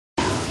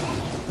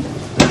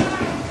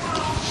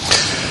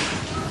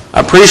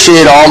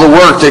appreciate all the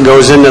work that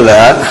goes into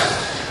that.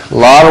 A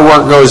lot of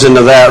work goes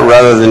into that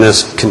rather than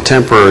this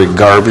contemporary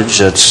garbage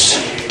that's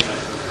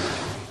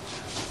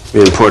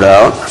being put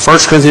out. 1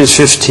 Corinthians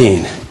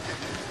 15.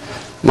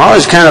 I'm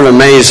always kind of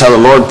amazed how the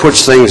Lord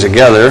puts things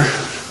together.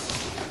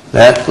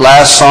 That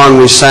last song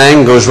we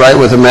sang goes right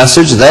with the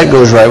message. That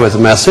goes right with the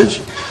message.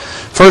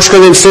 1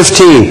 Corinthians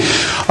 15.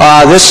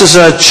 This is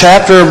a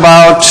chapter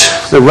about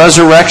the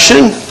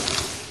resurrection.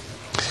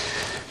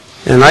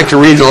 And I'd like to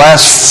read the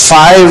last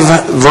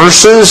 5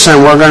 verses,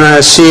 and we're going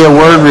to see a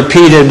word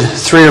repeated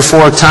 3 or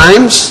 4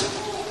 times.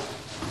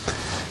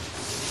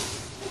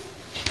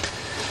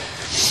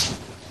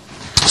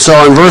 So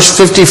in verse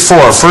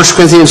 54, 1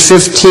 Corinthians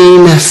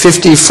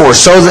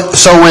 15:54.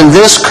 So when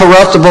this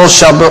corruptible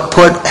shall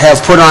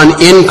have put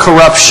on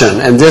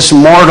incorruption, and this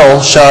mortal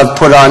shall have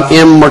put on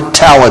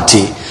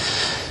immortality,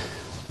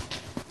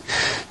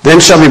 then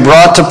shall be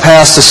brought to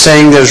pass the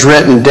saying that is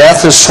written,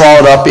 death is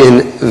swallowed up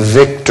in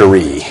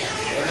victory.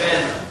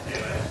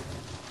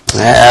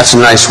 That's a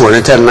nice word.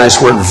 It's a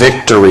nice word,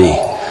 victory.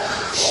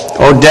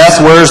 O death,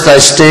 where is thy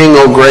sting?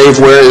 O grave,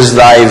 where is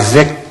thy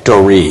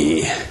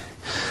victory?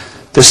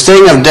 The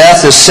sting of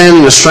death is sin,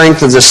 and the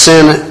strength of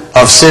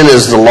sin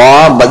is the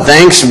law. But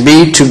thanks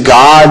be to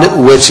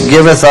God, which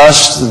giveth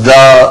us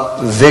the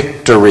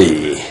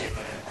victory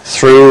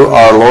through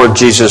our Lord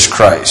Jesus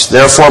Christ.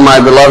 Therefore,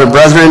 my beloved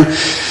brethren,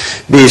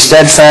 be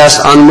steadfast,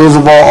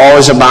 unmovable,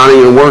 always abounding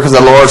in the work of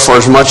the Lord, for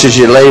as much as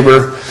you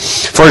labor,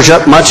 for as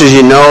much as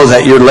you know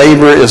that your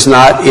labor is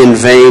not in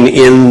vain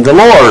in the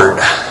Lord.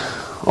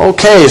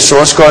 Okay, so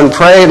let's go ahead and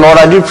pray. Lord,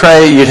 I do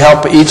pray you'd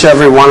help each and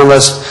every one of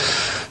us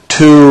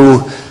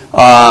to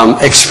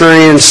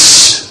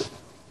experience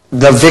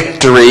the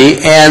victory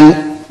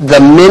and the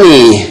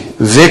many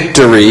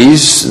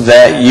victories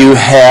that you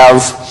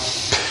have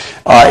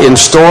in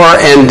store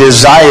and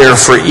desire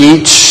for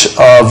each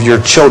of your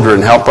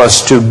children. Help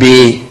us to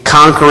be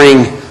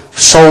conquering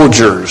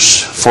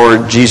soldiers for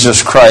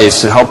Jesus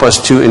Christ, and help us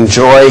to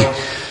enjoy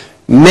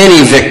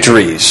many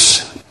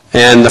victories.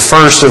 And the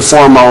first and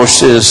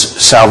foremost is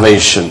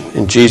salvation.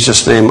 In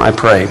Jesus' name I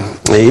pray.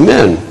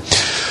 Amen.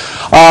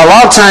 A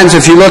lot of times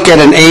if you look at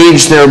an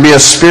age, there will be a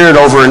spirit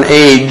over an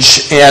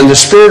age, and the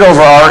spirit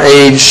over our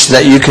age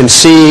that you can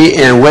see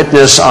and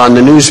witness on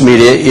the news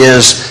media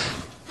is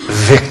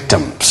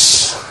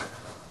victims.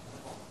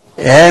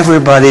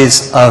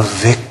 Everybody's a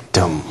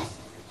victim.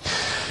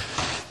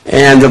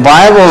 And the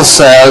Bible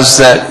says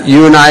that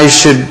you and I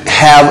should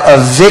have a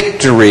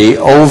victory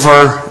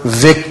over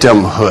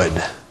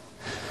victimhood.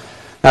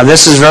 Now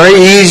this is very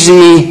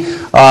easy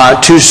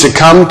to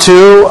succumb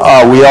to.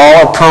 We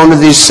all are prone to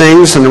these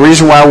things, and the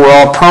reason why we're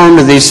all prone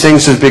to these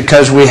things is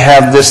because we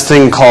have this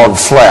thing called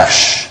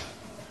flesh.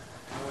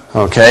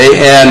 Okay?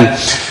 And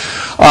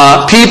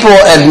people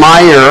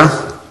admire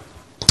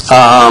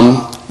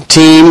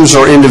teams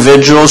or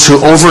individuals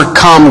who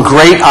overcome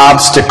great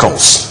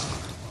obstacles.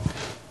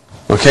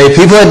 Okay?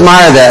 People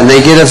admire that, and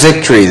they get a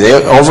victory. They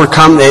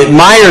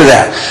admire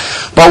that.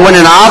 But when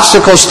an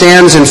obstacle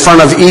stands in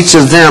front of each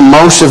of them,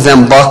 most of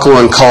them buckle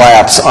and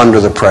collapse under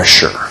the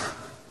pressure.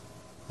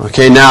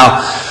 Okay,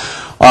 now,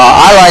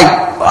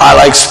 I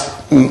like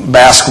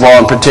basketball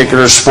in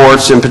particular,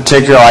 sports in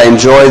particular. I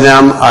enjoy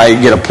them. I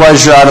get a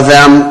pleasure out of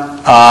them.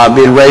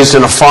 Being raised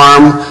in a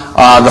farm,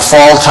 the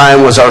fall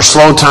time was our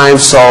slow time,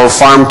 so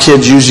farm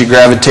kids usually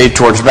gravitate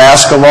towards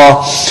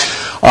basketball.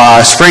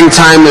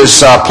 Springtime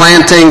is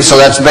planting, so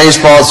that's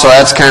baseball, so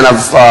that's kind of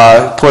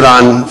put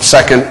on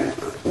second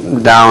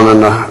down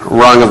on the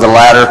rung of the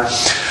ladder.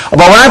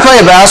 But when I play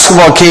a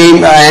basketball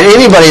game,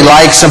 anybody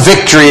likes a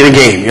victory in a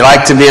game. You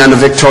like to be on the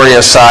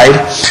victorious side.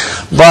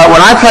 But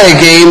when I play a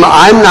game,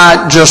 I'm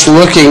not just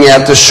looking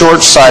at the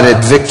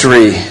short-sighted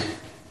victory.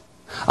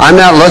 I'm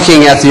not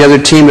looking at the other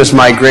team as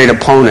my great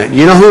opponent.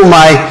 You know who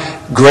my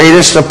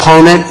greatest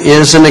opponent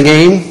is in the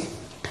game?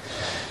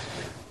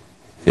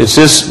 It's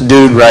this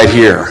dude right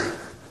here.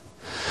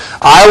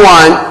 I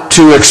want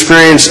to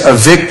experience a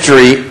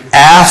victory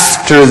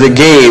after the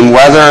game,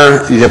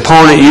 whether the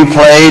opponent you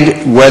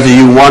played, whether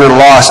you won or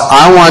lost.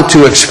 I want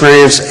to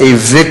experience a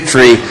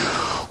victory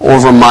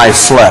over my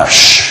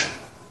flesh.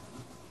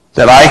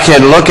 That I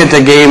can look at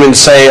the game and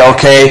say,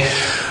 okay,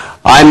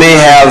 I may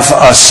have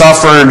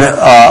suffered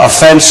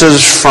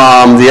offenses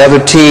from the other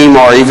team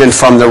or even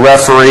from the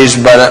referees,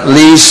 but at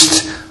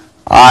least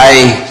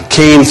I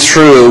came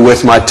through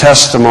with my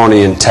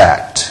testimony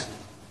intact.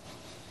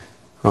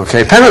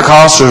 Okay,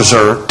 Pentecostals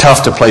are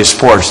tough to play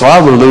sports. A lot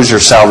of them lose their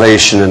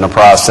salvation in the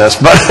process.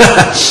 But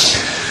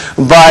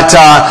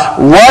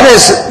what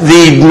is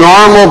the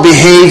normal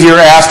behavior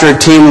after a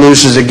team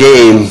loses a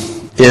game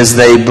is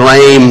they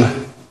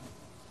blame.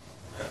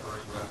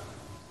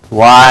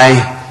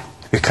 Why?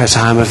 Because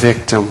I'm a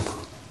victim.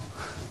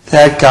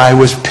 That guy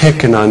was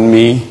picking on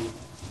me.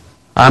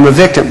 I'm a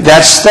victim.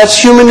 That's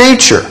human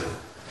nature.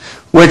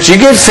 Which you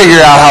can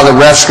figure out how the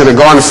ref's going to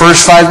go in the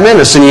first 5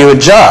 minutes and you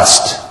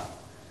adjust.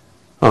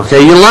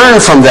 Okay, you learn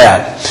from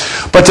that.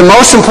 But the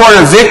most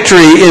important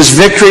victory is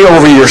victory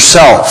over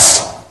yourself.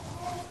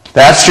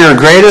 That's your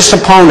greatest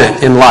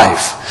opponent in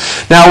life.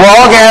 Now, we're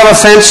all going to have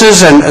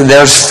offenses, and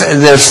there's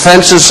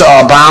offenses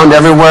abound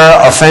everywhere.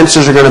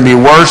 Offenses are going to be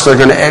worse. They're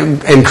going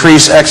to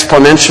increase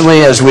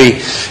exponentially as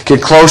we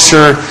get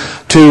closer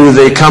to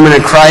the coming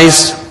of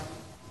Christ.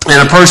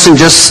 And a person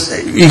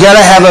you got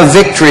to have a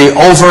victory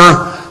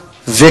over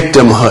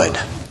victimhood.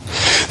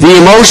 The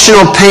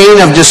emotional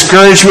pain of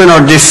discouragement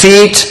or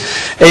defeat,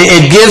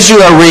 it gives you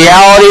a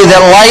reality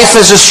that life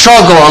is a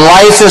struggle and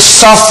life is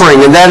suffering,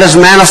 and that is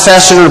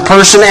manifested in a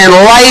person, and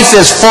life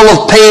is full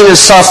of pain and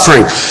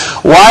suffering.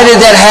 Why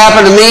did that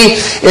happen to me?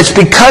 It's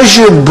because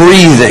you're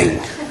breathing.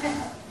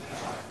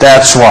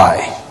 That's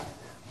why.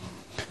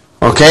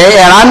 Okay?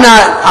 And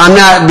I'm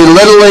not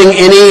belittling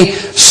any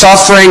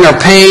suffering or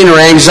pain or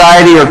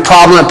anxiety or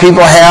problem that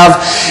people have,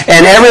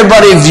 and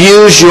everybody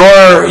views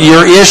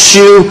your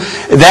issue.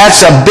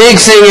 That's a big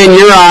thing in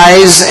your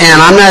eyes, and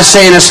I'm not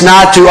saying it's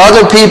not to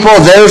other people.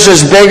 Theirs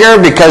is bigger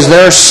because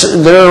their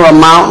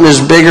mountain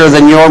is bigger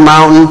than your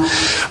mountain.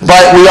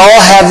 But we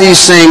all have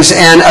these things,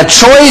 and a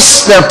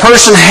choice that a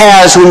person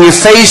has when you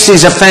face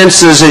these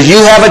offenses is you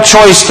have a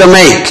choice to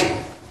make.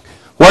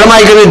 What am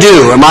I going to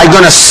do? Am I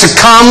going to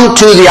succumb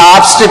to the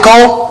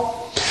obstacle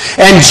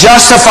and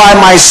justify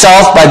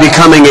myself by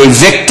becoming a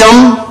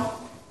victim?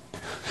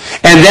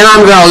 And then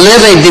I'm going to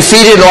live a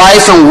defeated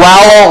life and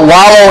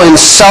wallow in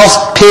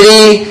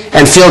self-pity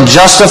and feel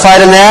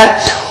justified in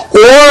that?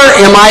 Or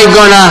am I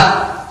going to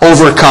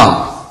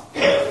overcome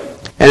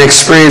and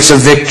experience a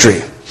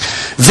victory?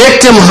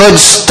 Victimhood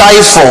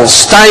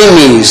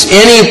stymies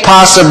any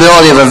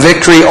possibility of a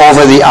victory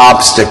over the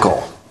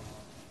obstacle.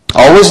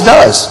 Always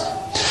does.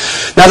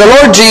 Now, the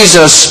Lord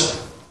Jesus,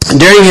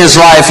 during his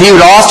life, he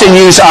would often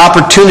use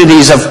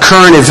opportunities of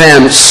current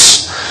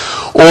events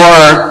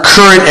or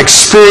current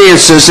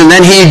experiences, and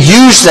then he'd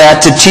use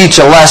that to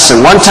teach a lesson.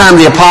 One time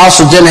the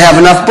apostles didn't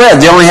have enough bread.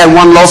 They only had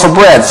one loaf of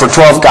bread for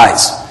 12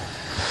 guys.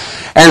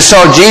 And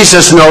so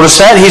Jesus noticed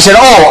that. He said,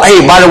 oh,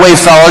 hey, by the way,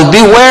 fellas,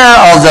 beware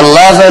of the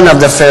leaven of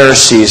the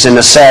Pharisees and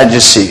the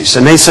Sadducees.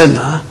 And they said,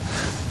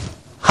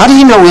 how do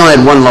you know we only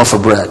had one loaf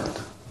of bread?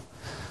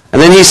 And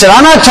then he said,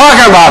 I'm not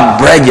talking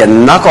about bread, you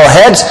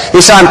knuckleheads.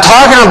 He said, I'm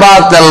talking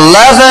about the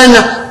leaven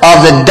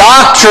of the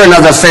doctrine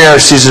of the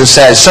Pharisees and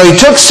Sadducees. So he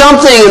took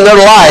something in their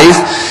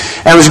life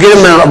and was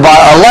giving them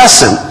a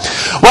lesson.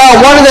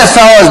 Well, one of the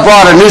fellows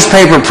brought a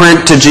newspaper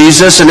print to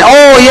Jesus, and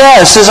oh yeah,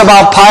 this is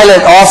about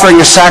Pilate offering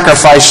a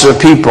sacrifice to the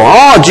people.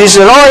 Oh, Jesus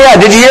said, oh yeah,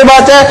 did you hear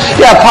about that?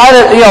 Yeah,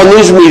 Pilate,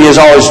 news media is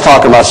always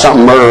talking about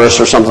something murderous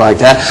or something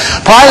like that.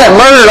 Pilate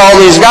murdered all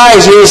these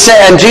guys,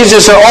 and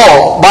Jesus said,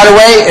 oh, by the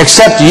way,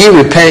 except ye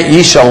repent,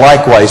 ye shall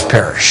likewise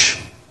perish.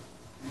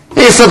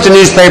 He flipped the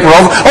newspaper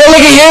over. Oh,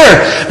 look at here.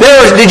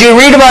 Did you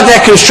read about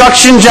that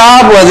construction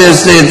job where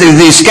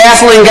the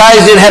scaffolding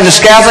guys didn't have the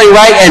scaffolding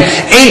right, and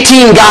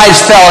 18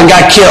 guys fell and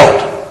got killed?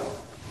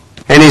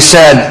 And he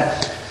said,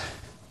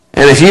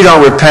 and if you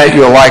don't repent,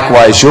 you'll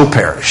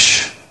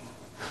perish.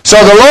 So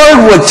the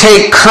Lord would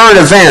take current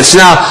events.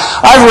 Now,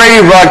 our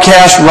radio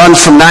broadcast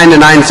runs from 9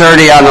 to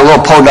 9:30 on a little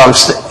podunk,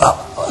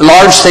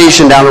 large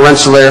station down in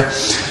Rensselaer.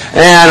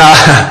 And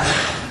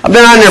I've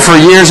been on there for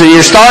years and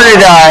years. Started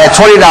at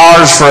 $20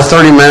 for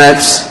 30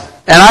 minutes.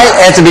 And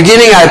at the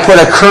beginning, I put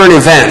a current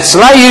events.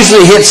 And I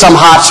usually hit some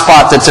hot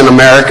spot that's in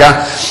America.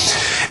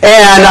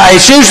 And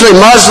it's usually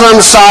Muslim,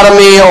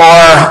 sodomy,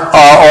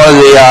 or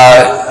the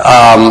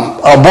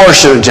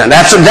abortion agenda.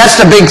 That's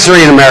the big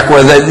three in America,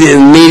 where the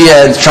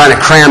media is trying to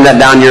cram that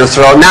down your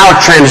throat. Now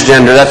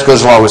transgender, that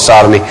goes along with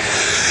sodomy.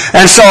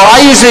 And so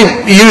I usually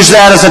use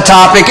that as a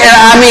topic. And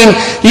I mean,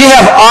 you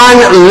have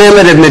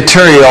unlimited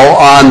material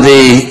on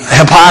the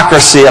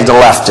hypocrisy of the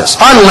leftists.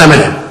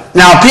 Unlimited.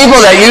 Now,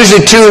 people that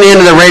usually tune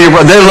into the radio,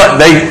 I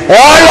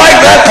like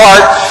that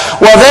part.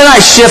 Well, then I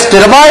shift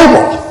to the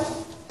Bible.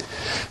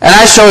 And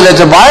I show that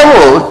the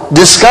Bible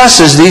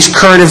discusses these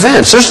current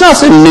events. There's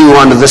nothing new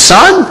under the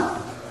sun.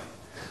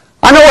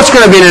 I know what's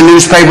going to be in the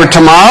newspaper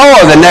tomorrow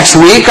or the next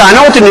week. I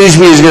know what the news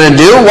media is going to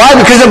do. Why?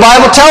 Because the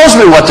Bible tells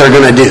me what they're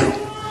going to do.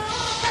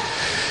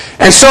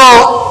 And so,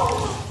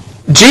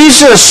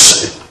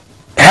 Jesus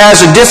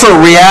has a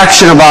different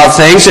reaction about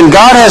things, and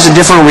God has a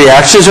different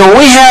reaction. So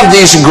when we have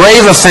these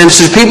grave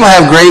offenses, people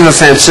have grave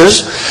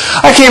offenses.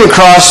 I came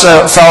across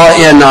a fellow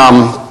in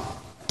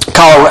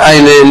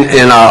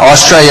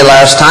Australia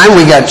last time.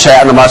 We got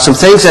chatting about some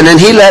things, and then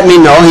he let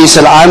me know, he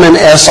said, I'm an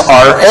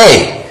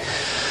SRA.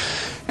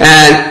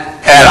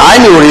 And I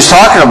knew what he was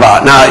talking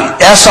about.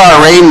 Now,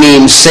 SRA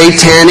means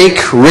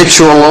satanic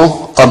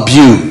ritual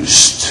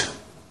abused.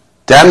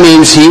 That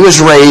means he was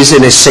raised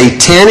in a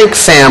satanic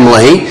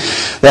family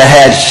that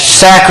had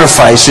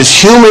sacrifices,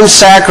 human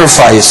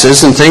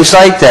sacrifices and things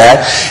like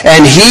that,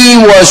 and he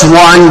was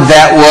one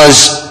that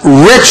was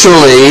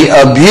ritually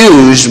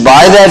abused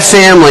by that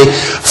family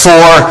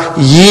for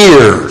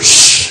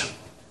years.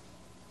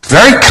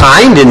 Very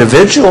kind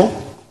individual.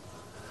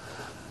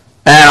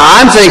 And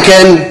I'm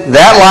thinking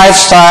that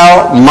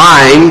lifestyle,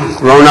 mine,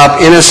 grown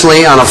up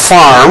innocently on a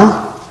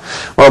farm,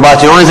 where about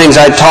the only things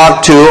I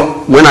talked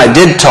to, when I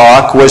did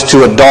talk, was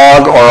to a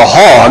dog or a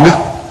hog.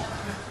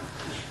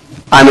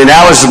 I mean,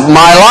 that was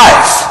my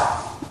life.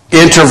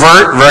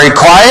 Introvert, very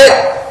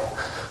quiet.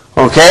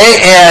 Okay,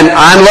 and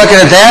I'm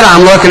looking at that,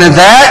 I'm looking at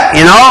that,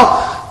 you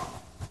know.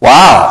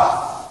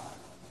 Wow.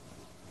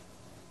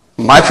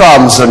 My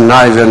problems are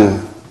not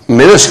even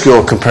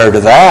minuscule compared to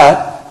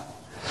that.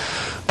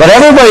 But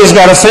everybody's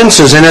got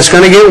offenses, and it's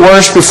going to get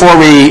worse before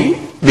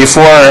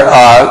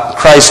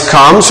Christ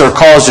comes or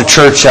calls the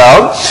church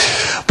out.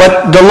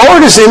 But the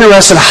Lord is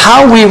interested in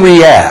how we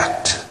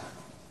react.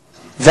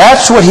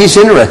 That's what He's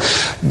interested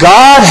in.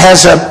 God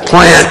has a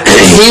plan.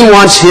 He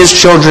wants His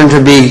children to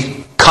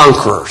be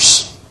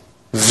conquerors.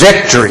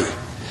 Victory.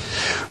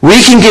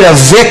 We can get a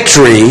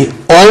victory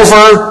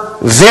over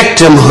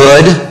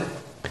victimhood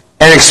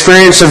and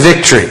experience a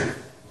victory.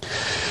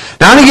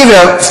 Now I'm going to give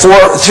you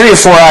 3 or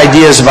 4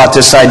 ideas about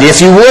this idea.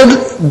 If you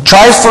would,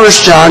 try 1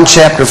 John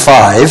chapter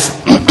 5.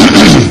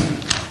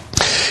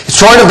 It's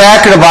toward the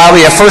back of the Bible.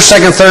 You have 1,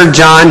 2, 3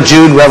 John,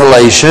 Jude,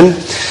 Revelation.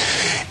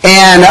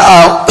 And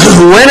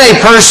when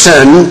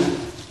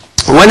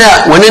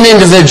an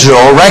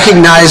individual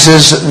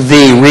recognizes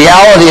the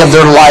reality of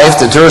their life,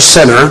 that they're a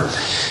sinner,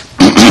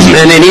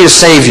 and they need a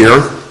Savior,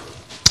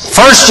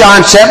 1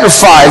 John chapter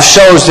 5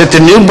 shows that the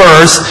new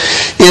birth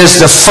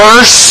is the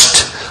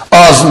first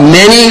of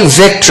many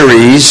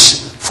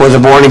victories for the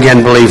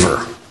born-again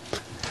believer.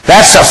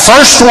 That's the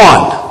first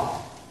one.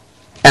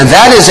 And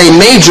that is a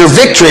major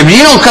victory. But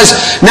you know, because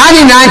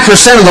 99%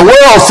 of the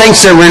world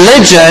thinks that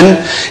religion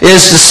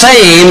is the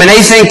same, and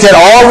they think that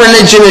all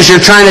religion is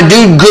you're trying to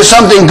do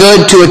something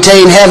good to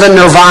attain heaven,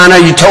 nirvana,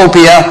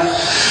 utopia,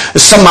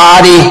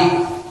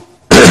 samadhi.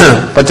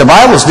 But the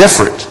Bible's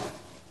different.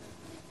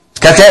 It's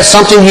got that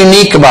something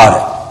unique about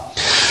it.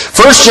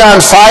 1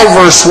 John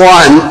 5 verse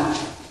 1,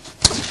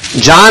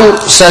 John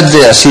said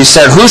this. He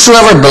said,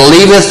 "Whosoever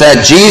believeth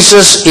that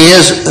Jesus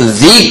is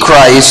the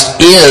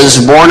Christ is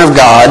born of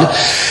God,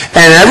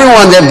 and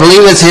everyone that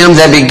believeth him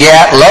that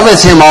begat loveth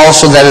him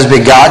also that is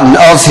begotten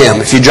of him."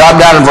 If you drop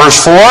down to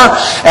verse 4,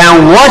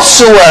 "And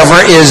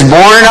whatsoever is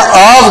born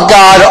of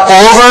God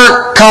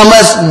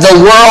overcometh the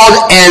world,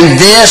 and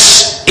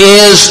this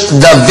is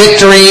the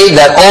victory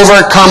that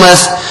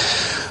overcometh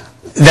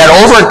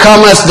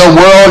the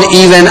world,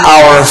 even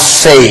our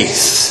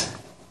faith."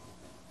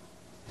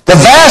 The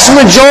vast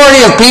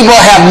majority of people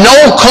have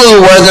no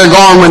clue where they're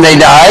going when they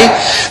die.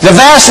 The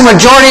vast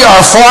majority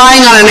are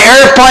flying on an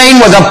airplane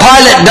where the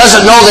pilot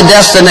doesn't know the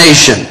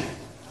destination.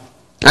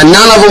 And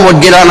none of them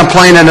would get on a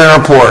plane at an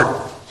airport.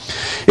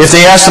 If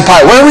they ask the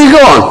pilot, "Where are we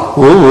going?"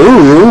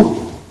 "Ooh."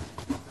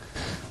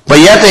 But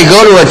yet they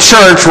go to a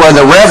church where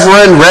the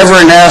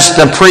reverendess,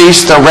 the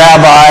priest, the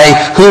rabbi,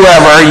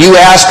 whoever, you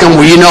ask them,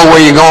 "Well, you know where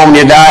you're going when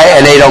you die?"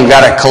 And they don't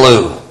got a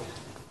clue.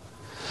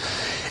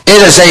 It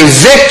is a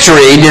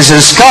victory to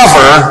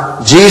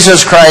discover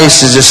Jesus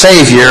Christ is a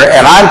Savior,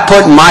 and I'm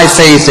putting my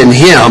faith in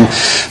Him.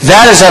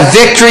 That is a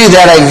victory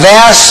that a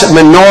vast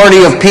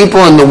minority of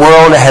people in the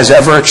world has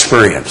ever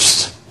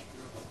experienced.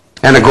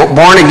 And a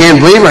born-again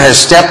believer has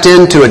stepped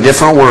into a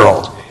different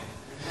world.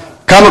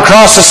 Come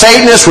across a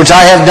Satanist, which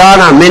I have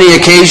done on many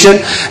occasions,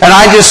 and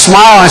I just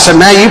smile and I said,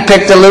 "Man, you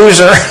picked the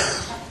loser."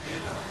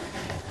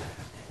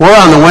 We're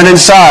on the winning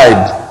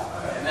side.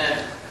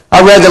 I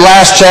read the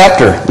last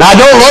chapter. Now, it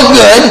don't look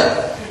good.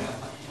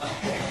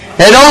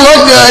 It don't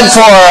look good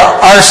for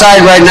our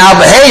side right now,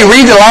 but hey,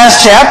 read the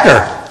last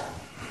chapter.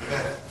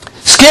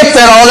 Skip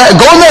that, all that.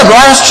 Go to that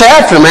last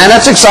chapter, man.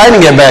 That's exciting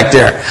to get back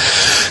there.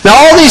 Now,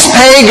 all these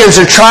pagans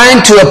are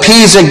trying to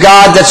appease a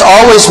God that's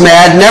always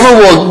mad, never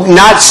will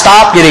not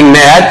stop getting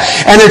mad,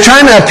 and they're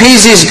trying to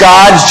appease these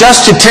gods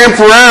just to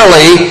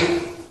temporarily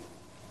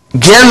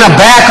get them to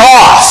back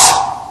off.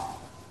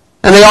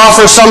 And they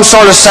offer some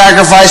sort of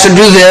sacrifice or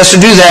do this or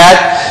do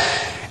that.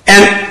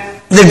 And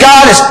the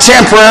God is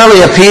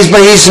temporarily appeased, but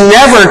He's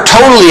never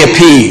totally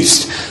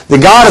appeased. The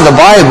God of the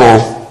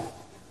Bible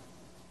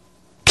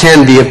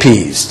can be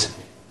appeased.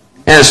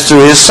 And it's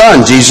through His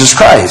Son, Jesus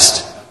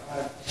Christ.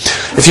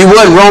 If you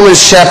would,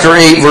 Romans chapter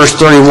 8, verse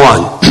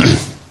 31.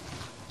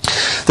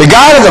 The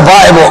God of the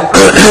Bible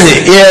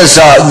is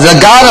the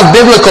God of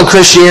biblical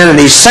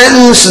Christianity,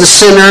 sentenced the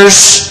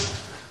sinners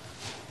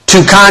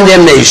to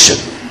condemnation.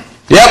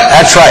 Yep,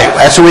 that's right.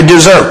 That's what we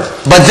deserve.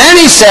 But then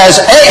He says,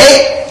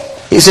 hey,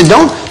 He said,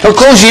 don't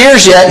close your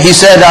ears yet. He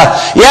said,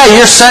 yeah,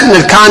 you're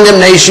sentenced to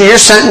condemnation.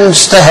 You're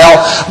sentenced to hell.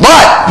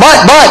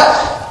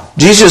 But,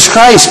 Jesus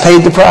Christ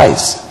paid the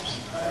price.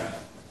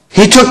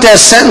 He took that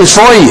sentence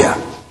for you.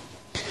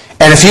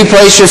 And if you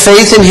place your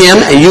faith in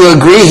Him and you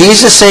agree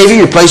He's the Savior,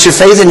 you place your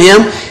faith in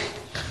Him,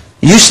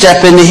 you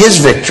step into His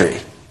victory.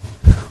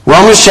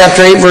 Romans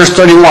chapter 8, verse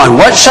 31.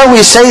 What shall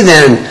we say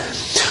then?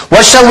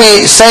 What shall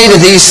we say to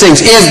these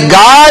things? If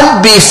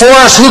God be for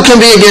us, who can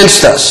be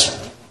against us?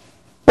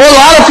 Well, a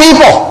lot of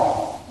people.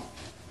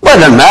 Well,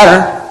 it doesn't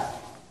matter.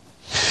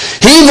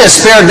 He that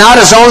spared not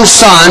His own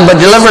Son,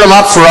 but delivered Him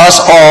up for us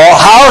all,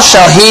 how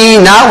shall He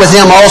not with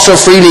Him also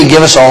freely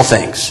give us all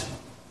things?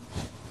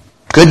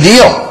 Good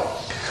deal.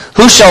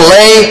 Who shall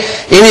lay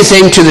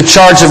anything to the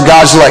charge of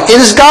God's elect? It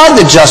is God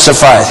that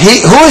justifieth.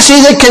 Who is He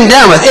that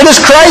condemneth? It is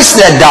Christ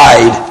that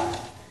died.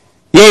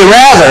 Yea,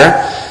 rather,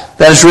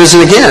 that is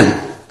risen again,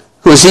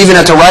 who is even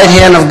at the right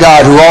hand of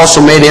God, who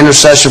also made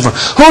intercession for.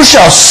 Who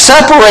shall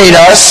separate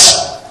us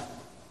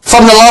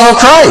from the love of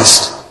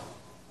Christ?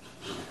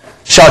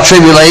 Shall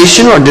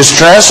tribulation, or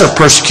distress, or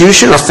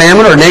persecution, or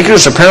famine, or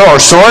nakedness, or peril, or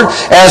sword?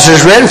 As it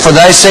is written, for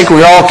thy sake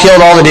we are all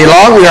killed all the day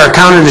long. We are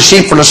accounted as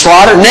sheep for the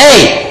slaughter.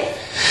 Nay,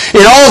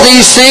 in all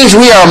these things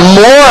we are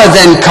more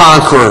than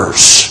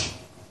conquerors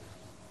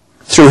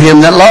through him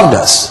that loved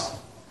us.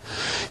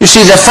 You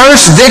see, the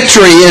first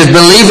victory is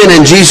believing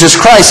in Jesus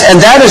Christ,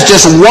 and that is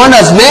just one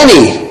of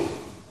many.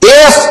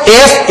 If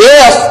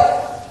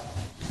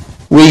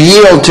we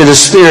yield to the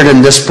Spirit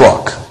in this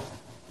book.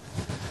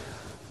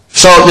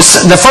 So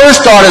the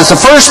first thought is the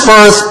first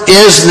birth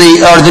is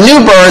the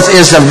new birth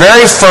is the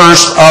very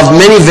first of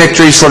many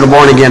victories for the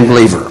born-again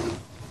believer.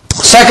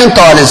 Second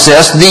thought is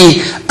this,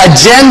 the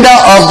agenda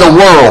of the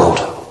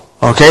world.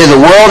 Okay, the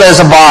world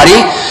as a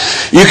body,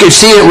 you can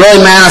see it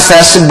really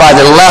manifested by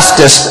the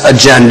leftist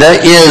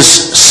agenda, is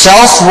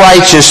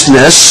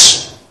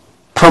self-righteousness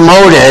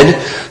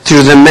promoted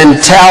through the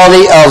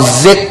mentality of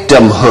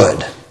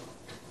victimhood.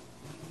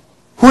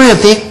 We're a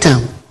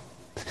victim.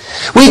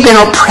 We've been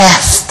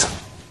oppressed.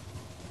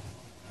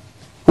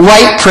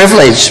 White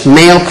privilege,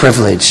 male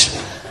privilege.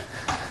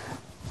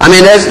 I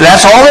mean,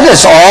 that's all it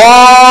is.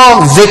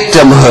 All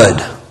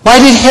victimhood. Why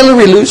did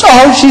Hillary lose?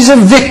 Oh, she's a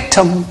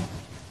victim.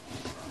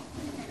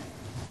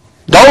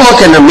 Don't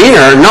look in the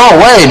mirror. No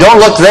way. Don't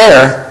look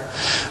there.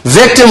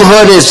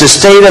 Victimhood is the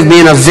state of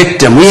being a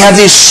victim. We have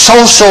these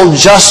social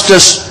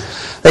justice,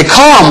 they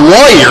call them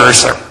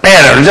lawyers.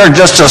 They're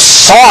just as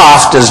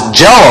soft as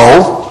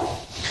Jell-O.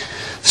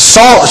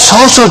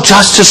 Social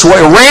justice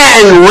rant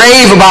and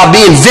rave about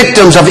being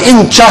victims of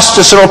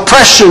injustice and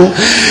oppression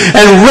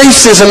and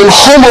racism and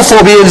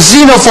homophobia and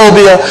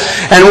xenophobia.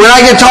 And when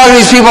I get talking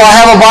to these people, I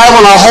have a Bible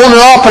and I'll hold it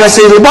up and I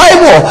say, the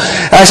Bible.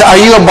 I say, are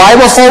you a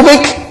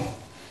Bible-phobic?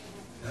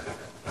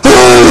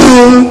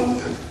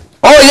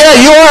 Oh yeah,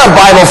 you are a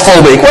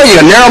Bible-phobic. What are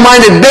you, a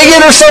narrow-minded bigot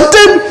or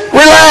something?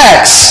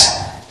 Relax.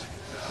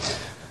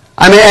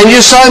 I mean, and you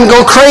saw him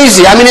go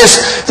crazy. I mean,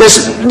 this little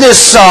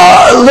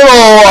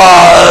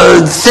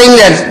thing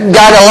that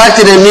got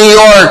elected in New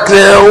York,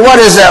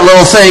 what is that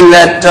little thing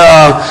that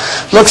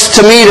looks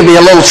to me to be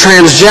a little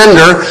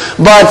transgender,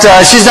 but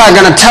she's not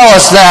going to tell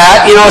us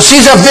that. You know,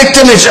 she's a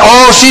victim.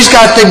 She's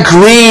got the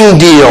Green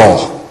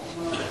Deal.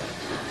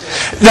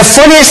 The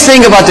funniest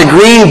thing about the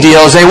Green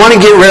Deal is they want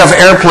to get rid of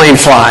airplane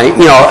flying,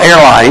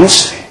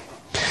 airlines.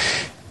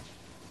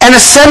 And a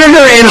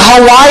senator in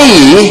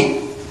Hawaii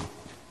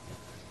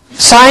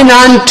signed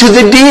on to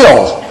the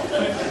deal.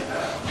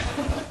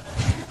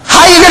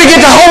 How are you going to get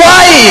to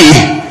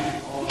Hawaii?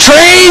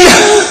 Train?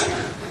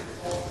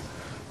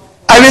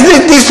 I mean,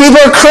 these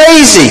people are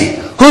crazy.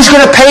 Who's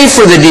going to pay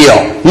for the deal?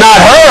 Not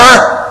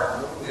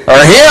her, or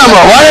him,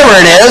 or whatever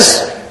it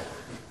is.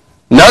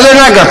 No, they're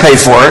not going to pay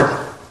for it.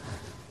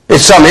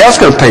 It's somebody else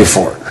going to pay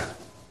for it.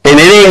 And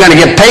it ain't going to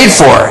get paid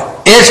for it.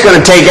 It's going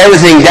to take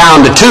everything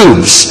down to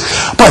tubes.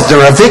 But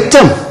they're a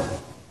victim.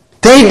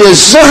 They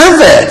deserve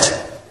it.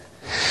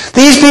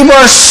 These people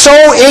are so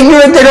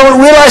ignorant, they don't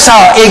realize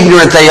how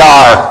ignorant they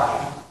are.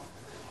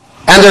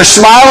 And they're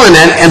smiling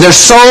and they're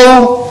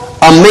so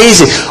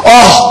amazing.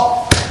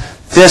 Oh,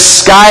 this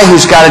guy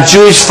who's got a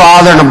Jewish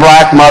father and a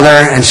black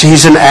mother, and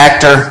he's an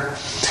actor.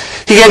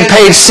 He getting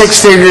paid 6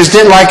 figures,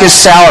 didn't like his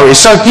salary.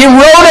 So he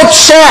wrote a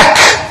check.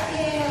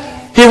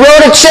 He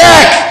wrote a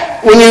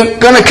check. When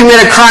you're going to commit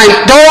a crime,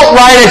 don't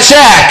write a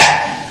check.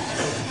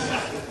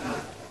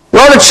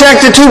 Wrote a check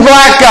to 2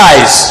 black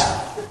guys.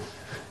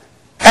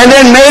 And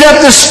then made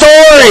up the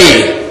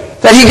story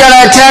that he got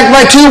attacked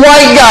by 2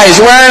 white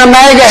guys wearing a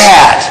MAGA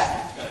hat.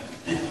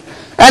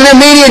 And the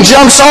media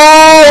jumps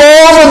all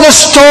over the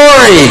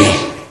story.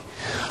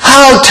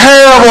 How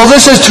terrible.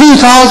 This is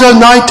 2019.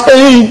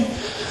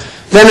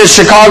 Then the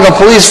Chicago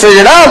police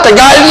figured out the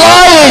guy's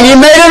lying. He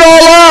made it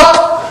all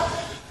up.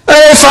 And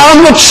they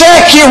found the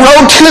check he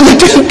wrote to the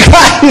 2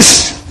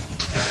 guys.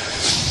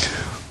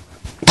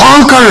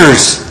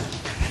 Bonkers.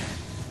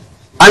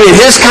 I mean,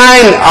 his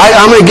kind,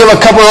 I'm going to give a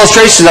couple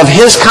illustrations of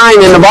his kind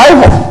in the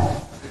Bible.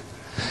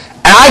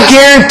 And I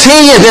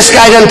guarantee you this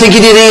guy doesn't think he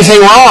did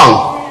anything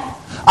wrong.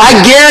 I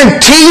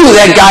guarantee you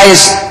that guy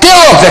is still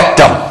a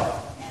victim.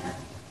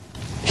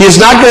 He is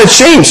not going to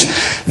change.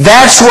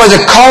 That's where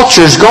the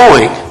culture is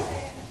going.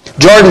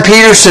 Jordan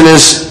Peterson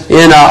is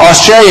in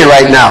Australia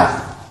right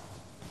now.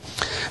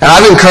 And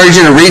I've encouraged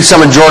you to read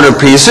some of Jordan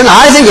Peterson.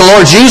 I think the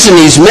Lord's using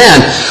these men.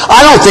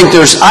 I doubt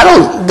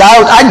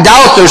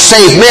they're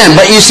saved men.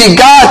 But you see,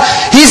 God,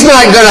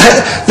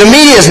 the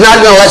media is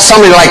not going to let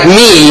somebody like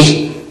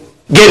me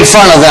get in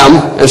front of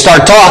them and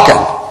start talking.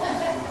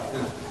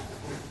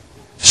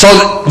 So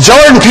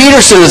Jordan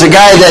Peterson is a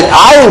guy that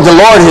I think the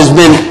Lord has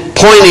been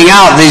pointing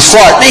out these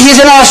flaws. He's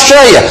in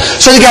Australia.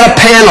 So they got a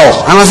panel.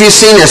 I don't know if you've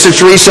seen this.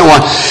 It's a recent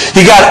one.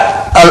 You got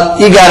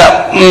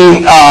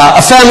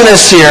a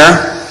feminist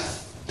here,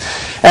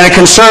 and a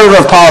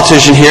conservative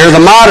politician here, the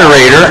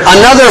moderator,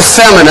 another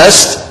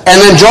feminist,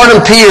 and then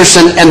Jordan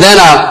Peterson, and then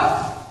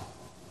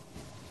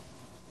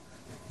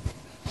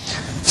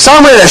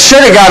somebody that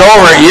should have got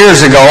over it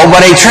years ago,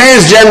 but a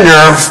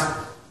transgender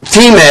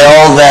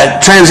female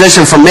that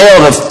transitioned from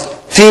male to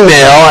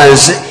female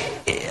is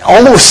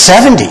almost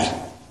 70.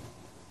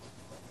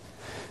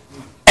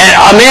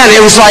 And man,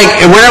 it was like,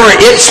 whenever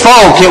it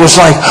spoke, it was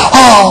like,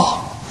 oh,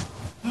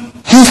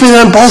 you've been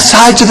on both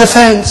sides of the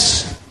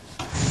fence.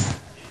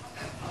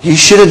 You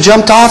should have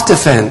jumped off the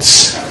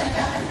fence.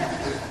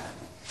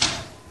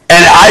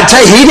 And I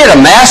tell you, he did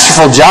a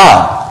masterful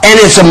job. And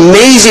it's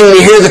amazing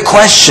to hear the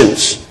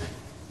questions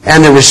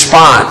and the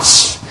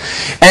response.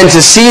 And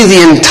to see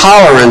the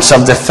intolerance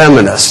of the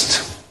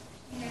feminists.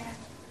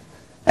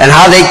 And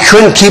how they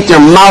couldn't keep their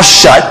mouth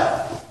shut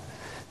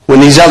when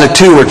these other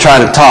two were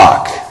trying to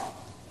talk.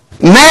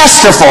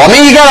 Masterful. I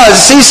mean, you got to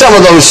see some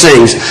of those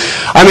things.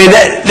 I mean,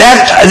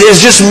 that is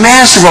just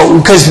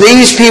masterful because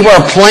these people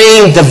are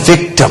playing the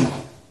victim.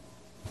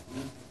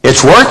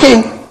 It's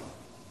working.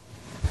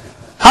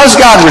 How does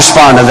God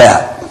respond to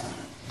that?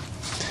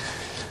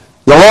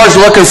 The Lord's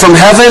looking from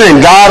heaven,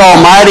 and God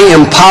Almighty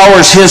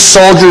empowers His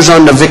soldiers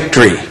unto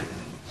victory.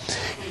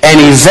 And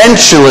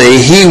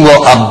eventually, He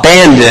will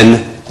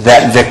abandon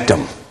that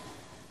victim.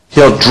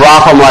 He'll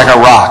drop them like a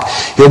rock.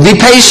 He'll be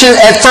patient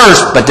at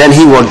first, but then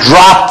He will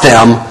drop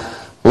them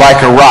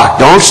like a rock.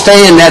 Don't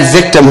stay in that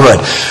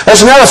victimhood.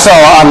 There's another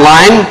fellow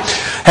online.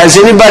 Has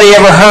anybody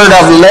ever heard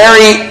of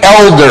Larry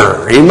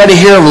Elder? Anybody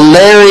hear of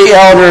Larry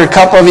Elder? A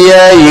couple of you.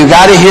 You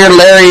got to hear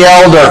Larry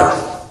Elder.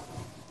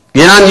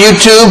 Get on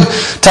YouTube,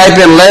 type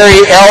in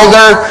Larry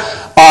Elder,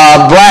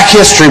 Black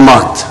History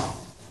Month.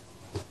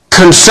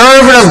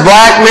 Conservative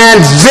black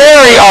man,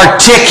 very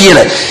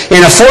articulate.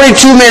 In a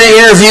 42-minute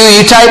interview,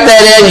 you type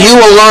that in, you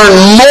will learn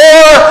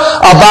more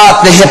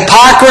about the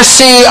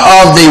hypocrisy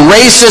of the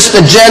racist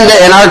agenda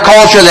in our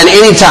culture than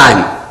any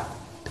time.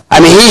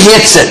 I mean, he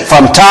hits it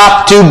from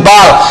top to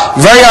bottom.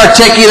 Very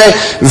articulate,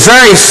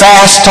 very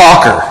fast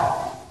talker.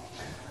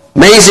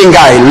 Amazing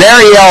guy,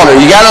 Larry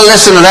Elder. You got to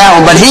listen to that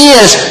one. But he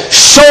is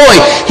showing,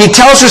 he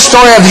tells the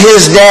story of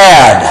his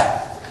dad.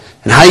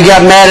 And how he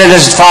got mad at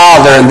his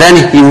father, and then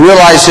he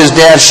realized his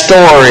dad's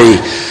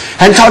story.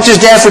 And talked to his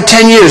dad for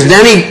 10 years.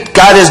 Then he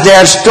got his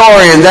dad's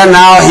story, and then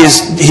now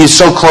he's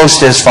so close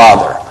to his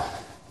father.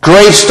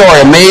 Great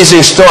story,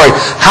 amazing story.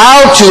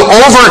 How to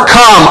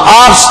overcome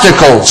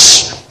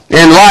obstacles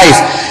in life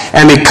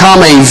and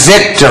become a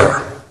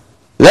victor.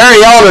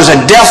 Larry Elder is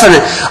a definite,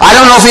 I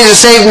don't know if he's a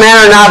saved man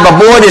or not, but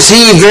boy does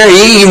he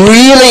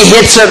really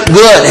hits it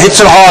good,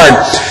 hits it hard.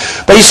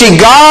 But you see,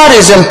 God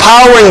is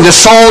empowering the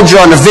soldier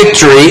on the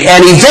victory,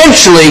 and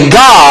eventually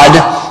God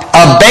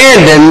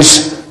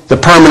abandons the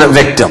permanent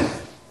victim.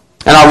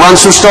 And I'll run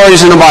some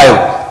stories in the Bible.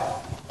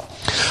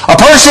 A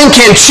person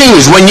can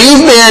choose when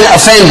you've been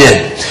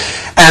offended,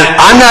 and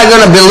I'm not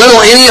going to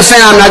belittle any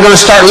offense, I'm not going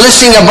to start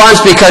listing a bunch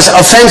because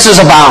offenses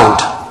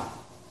abound.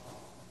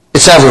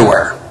 It's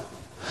everywhere.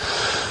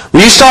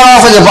 When you start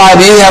off in the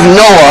Bible, you have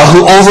Noah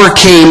who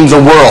overcame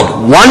the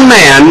world. One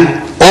man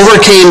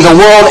overcame the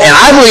world, and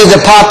I believe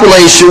the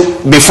population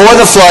before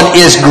the flood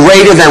is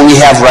greater than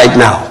we have right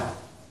now.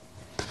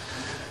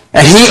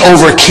 And he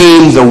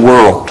overcame the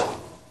world.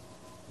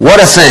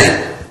 What a thing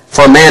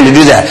for a man to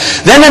do that.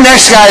 Then the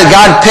next guy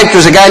God picked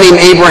was a guy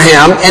named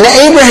Abraham, and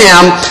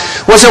Abraham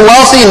was a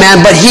wealthy man,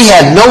 but he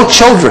had no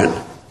children.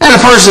 And a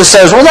person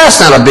says, well,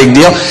 that's not a big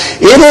deal.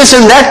 It is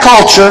in that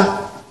culture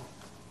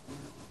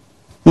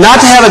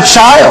not to have a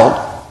child.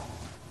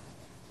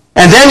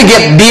 And then to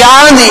get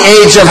beyond the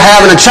age of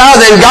having a child,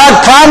 then God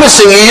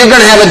promising you you're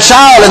going to have a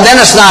child, and then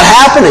it's not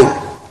happening.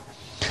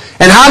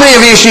 And how many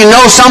of you should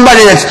know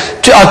somebody that's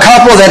a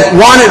couple that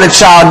wanted a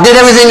child, did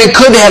everything they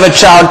could to have a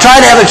child,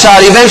 tried to have a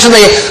child,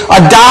 eventually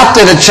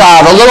adopted a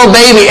child, a little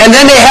baby, and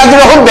then they have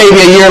their own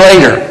baby a year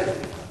later.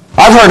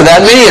 I've heard of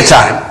that many a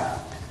time.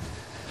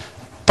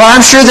 But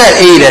I'm sure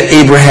that ate at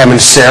Abraham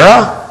and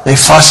Sarah. They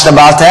fussed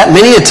about that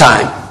many a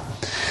time.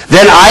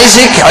 Then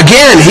Isaac,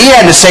 again, he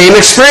had the same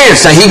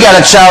experience. Now, he got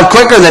a child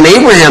quicker than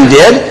Abraham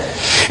did.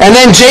 And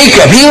then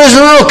Jacob, he was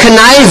a little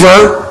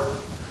conniver.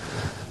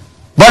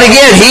 But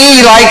again, he,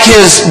 like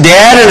his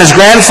dad and his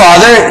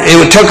grandfather,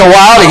 it took a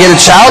while to get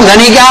a child. And then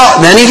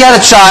he got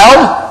a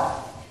child.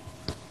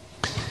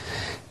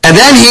 And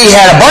then he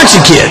had a bunch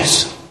of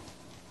kids.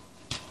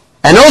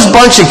 And those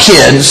bunch of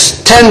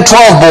kids, 10,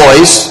 12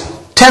 boys,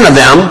 10 of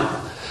them,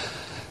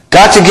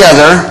 got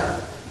together,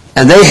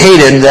 and they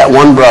hated that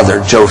one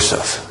brother,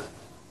 Joseph.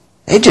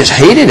 They just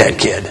hated that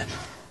kid.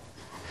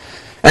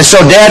 And so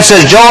Dad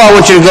says, Joe, I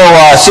want you to go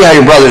see how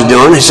your brother's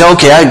doing. He said,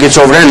 okay, I gets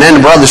over there, and then the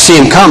brothers see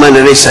him coming,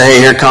 and they say, hey,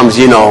 here comes,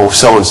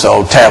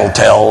 so-and-so,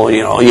 tattletale,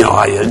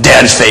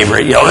 Dad's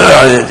favorite,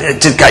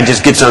 this guy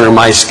just gets under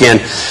my skin.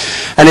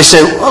 And they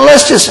said, well,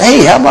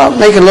 hey, how about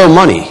making a little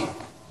money?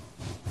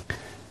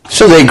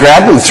 So they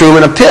grabbed him, threw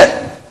him in a pit.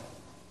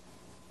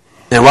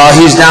 And while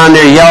he's down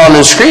there yelling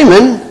and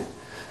screaming,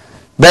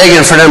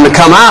 begging for them to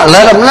come out,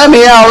 let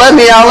me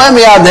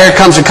out. There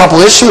comes a couple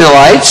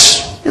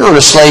Ishmaelites,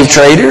 the slave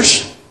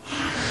traders.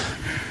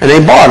 And they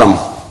bought him,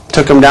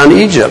 took him down to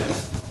Egypt.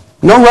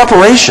 No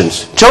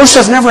reparations.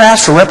 Joseph never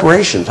asked for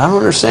reparations. I don't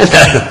understand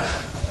that.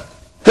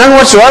 None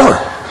whatsoever.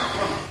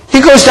 He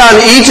goes down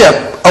to Egypt,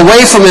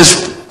 away from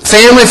his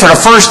family for the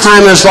first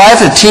time in his life,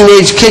 a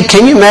teenage kid.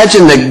 Can you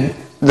imagine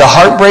the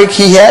heartbreak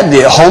he had,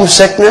 the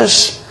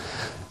homesickness,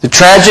 the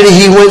tragedy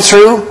he went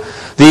through,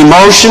 the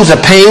emotions, the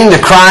pain, the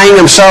crying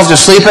himself to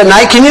sleep at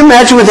night? Can you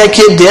imagine what that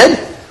kid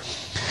did?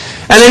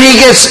 And then he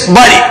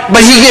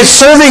gets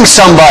serving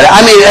somebody. I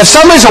mean, if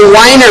somebody's a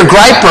whiner,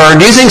 griper,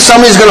 do you think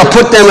somebody's going to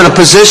put them in a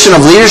position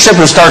of leadership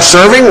and start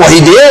serving? Well,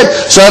 he did.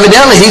 So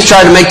evidently he's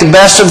trying to make the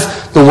best of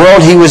the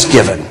world he was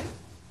given.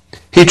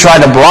 He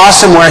tried to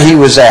blossom where he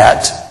was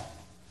at.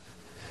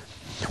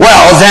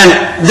 Well,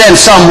 then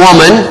some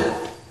woman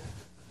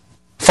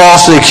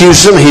falsely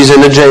accused him. He's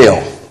in the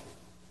jail.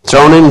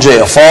 Thrown in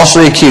jail,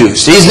 falsely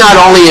accused. He's not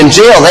only in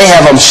jail, they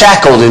have him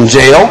shackled in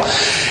jail.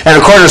 And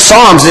according to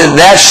Psalms,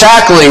 that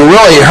shackling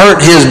really hurt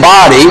his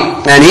body.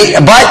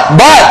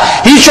 But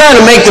he's trying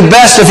to make the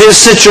best of his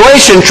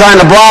situation,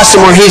 trying to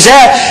blossom where he's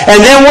at.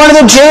 And then one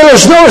of the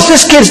jailers noticed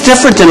this kid's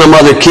different than them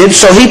other kids,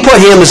 so he put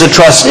him as a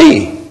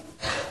trustee.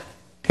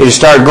 He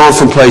started going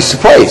from place to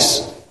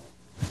place.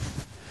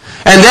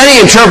 And then he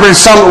interpreted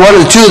one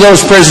of the two of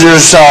those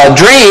prisoners'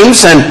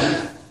 dreams, and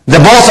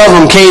both of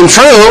them came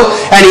true,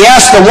 and he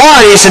asked the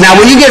one, he said, now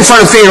when you get in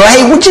front of Pharaoh,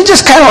 hey, would you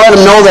just kind of let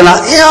him know that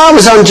I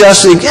was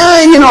unjustly,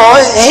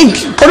 hey,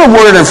 put a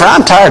word in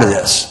front, I'm tired of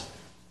this.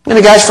 And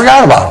the guys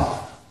forgot about him.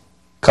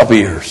 A couple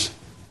years.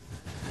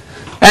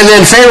 And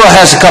then Pharaoh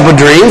has a couple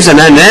dreams, and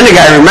then the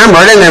guy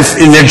remembered,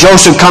 and then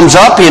Joseph comes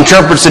up, he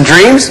interprets the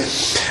dreams,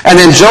 and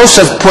then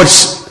Joseph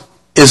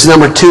is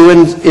number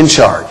 2 in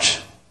charge.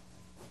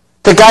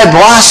 The guy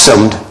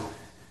blossomed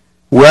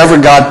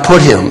wherever God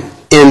put him,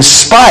 in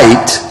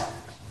spite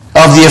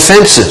of the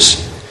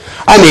offenses.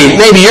 I mean,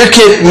 maybe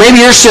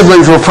your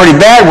siblings were pretty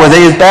bad. Were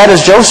they as bad as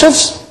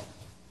Joseph's?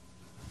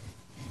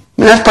 I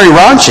mean, that's pretty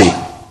raunchy.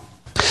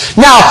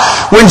 Now,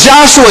 when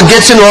Joshua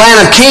gets in the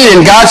land of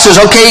Canaan, God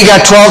says, okay, you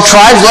got 12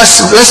 tribes,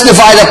 let's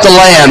divide up the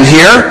land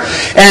here.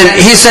 And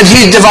he said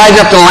he divided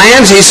up the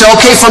lands. He said,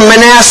 okay, from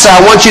Manasseh,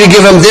 I want you to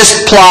give him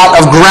this plot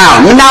of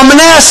ground. Now,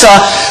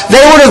 Manasseh,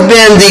 they would have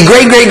been the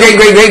great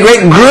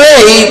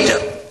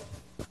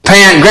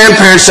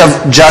grandparents of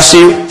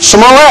Jussie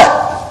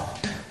Smollett.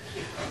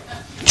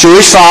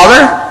 Jewish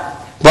father,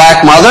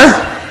 black mother.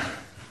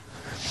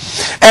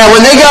 And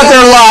when they got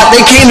their lot,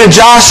 they came to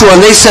Joshua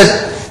and they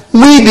said,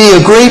 we be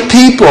a great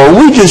people.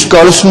 We just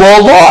got a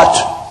small lot.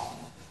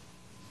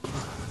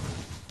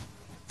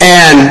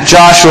 And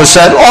Joshua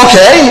said,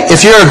 okay,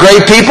 if you're a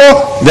great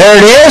people,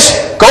 there it is.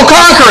 Go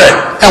conquer it.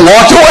 And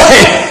walked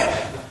away.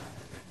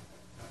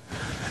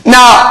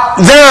 Now,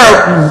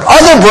 their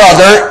other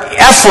brother,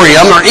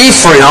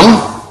 Ephraim,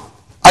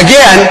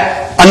 again,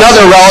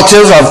 another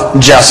relative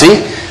of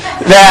Jesse,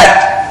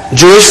 that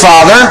Jewish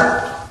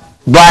father,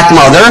 black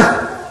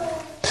mother.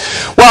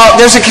 Well,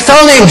 there's a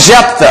fellow named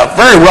Jephthah,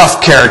 very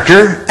rough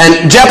character,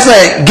 and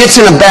Jephthah gets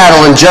in a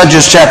battle in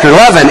Judges chapter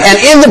 11, and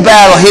in the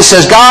battle he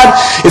says, God,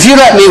 if you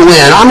let me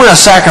win, I'm going to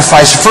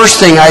sacrifice the first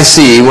thing I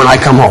see when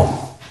I come home.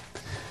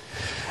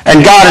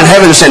 And God in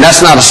heaven is saying,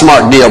 that's not a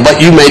smart deal,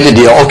 but you made the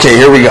deal. Okay,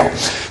 here we go.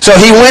 So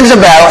he wins the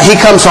battle, he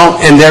comes home,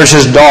 and there's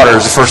his daughter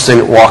is the first thing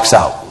that walks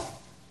out.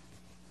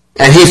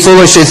 And he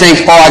foolishly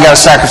thinks, I got to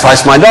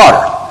sacrifice my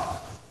daughter.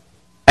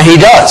 And he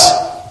does.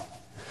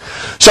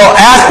 So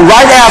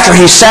right after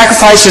he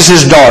sacrifices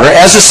his daughter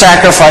as a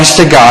sacrifice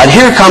to God,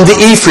 here come the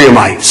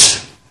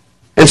Ephraimites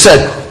and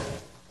said,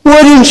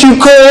 why didn't you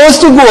call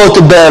us to go out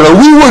to battle?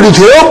 We would have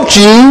helped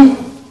you.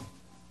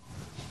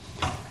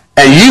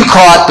 And you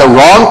caught the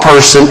wrong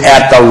person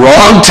at the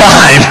wrong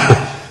time.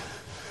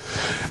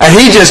 And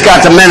he just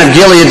got the men of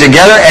Gilead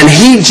together, and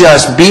he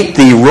just beat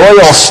the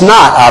royal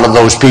snot out of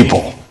those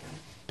people.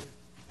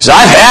 He said,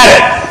 I've had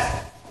it.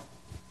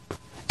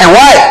 And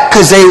why?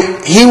 Because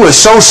he was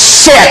so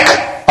sick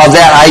of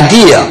that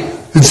idea.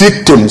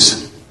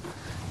 Victims.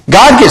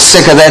 God gets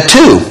sick of that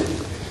too.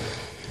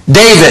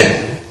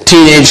 David,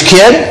 teenage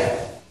kid,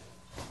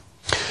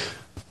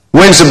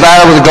 wins the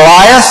battle with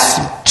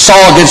Goliath.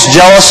 Saul gets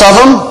jealous of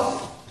him.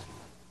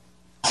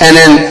 And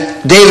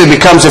then David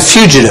becomes a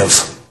fugitive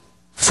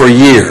for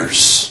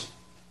years,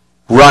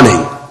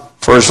 running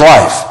for his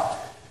life.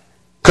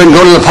 Couldn't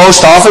go to the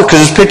post office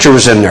because his picture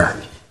was in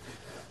there.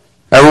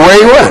 Everywhere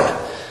he went.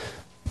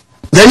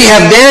 Then you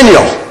have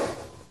Daniel.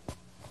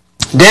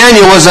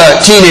 Daniel was a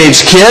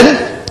teenage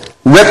kid,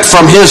 ripped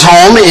from his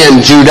home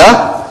in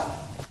Judah,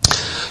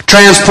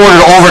 transported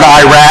over to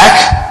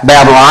Iraq,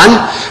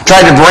 Babylon,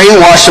 tried to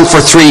brainwash him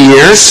for 3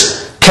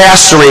 years,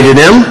 castrated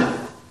him,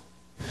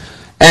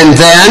 and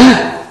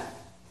then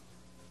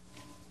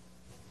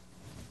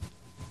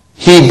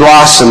he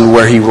blossomed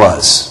where he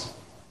was.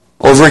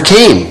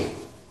 Overcame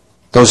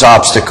those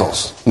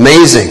obstacles.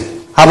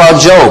 Amazing. How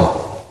about Job?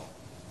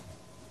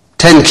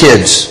 10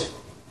 kids.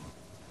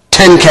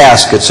 10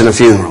 caskets in a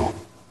funeral.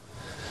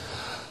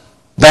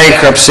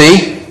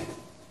 Bankruptcy.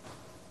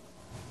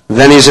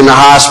 Then he's in the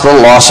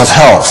hospital, loss of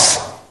health.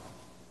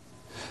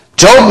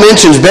 Job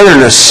mentions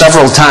bitterness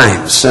several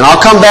times, and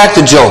I'll come back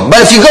to Job.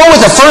 But if you go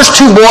with the first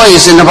 2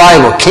 boys in the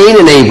Bible, Cain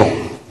and Abel,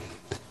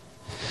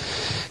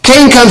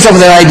 Cain comes up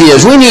with the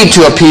ideas. We need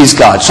to appease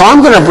God. So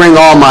I'm going to bring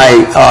all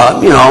my,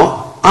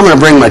 I'm going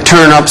to bring my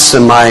turnips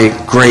and my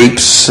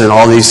grapes and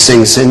all these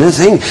things in the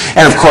thing.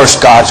 And of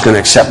course, God's going to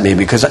accept me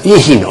because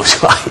he knows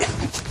who I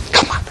am.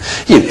 Come on.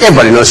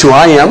 Everybody knows who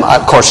I am.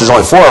 Of course, there's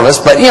only 4 of us,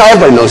 but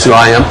everybody knows who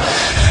I am.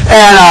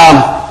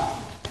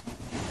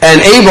 And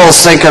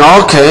Abel's thinking,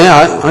 okay,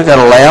 I got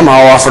a lamb.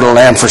 I'll offer the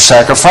lamb for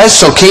sacrifice.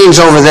 So Cain's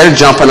over there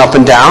jumping up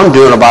and down,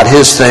 doing about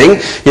his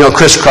thing,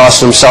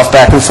 crisscrossing himself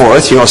back and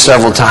forth,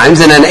 several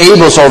times. And then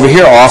Abel's over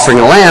here offering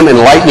a lamb, and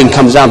lightning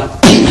comes down,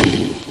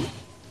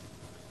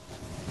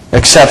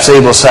 accepts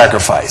Abel's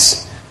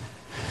sacrifice.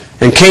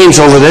 And Cain's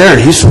over there,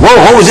 and he's, whoa,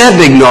 what was that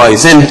big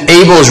noise? And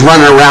Abel's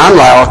running around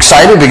all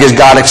excited because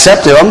God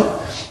accepted him.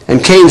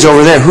 And Cain's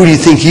over there, who do you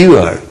think you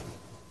are?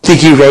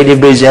 Think you right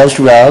everybody else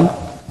wrong?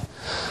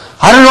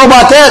 I don't know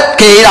about that,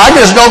 Cain. I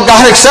just know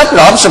God accepted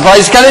him. I'm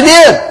surprised he kind of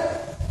did.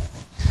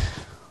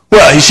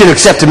 Well, he should have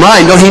accepted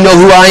mine. Don't he know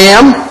who I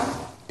am?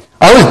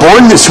 I was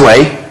born this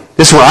way.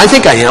 This is what I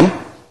think I am.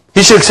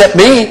 He should accept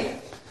me.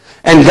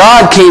 And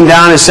God came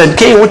down and said,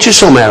 Cain, what you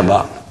so mad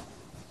about?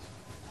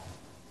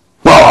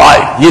 Well,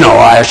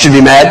 I should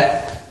be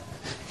mad.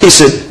 He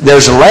said,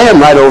 there's a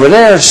lamb right over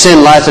there.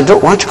 Sin lieth at the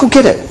door. Why don't you go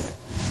get it?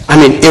 I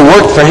mean, it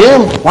worked for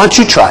him. Why don't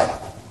you try it?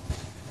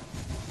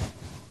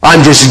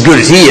 I'm just as good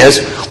as he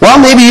is. Well,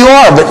 maybe you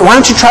are, but why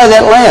don't you try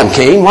that lamb,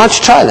 Cain? Why don't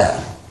you try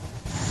that?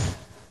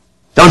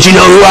 Don't you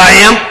know who I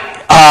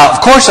am?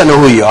 Of course I know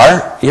who you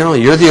are.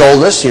 You're the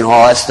oldest,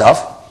 all that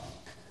stuff.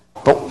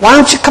 But why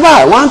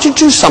don't you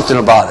do something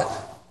about it?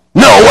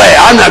 No way,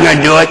 I'm not going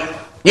to do it.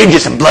 You're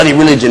just a bloody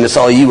religion, that's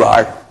all you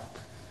are.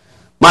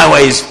 My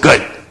way's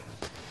good.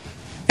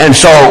 And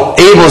so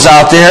Abel's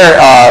out there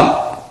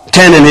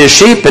tending his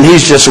sheep, and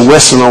he's just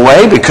whistling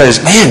away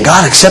because, man,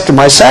 God accepted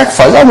my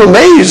sacrifice. I'm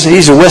amazed.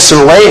 He's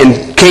whistling away,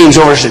 and Cain's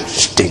over and said,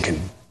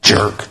 stinking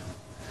jerk.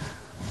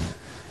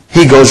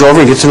 He goes over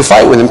and gets in a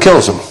fight with him,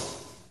 kills him.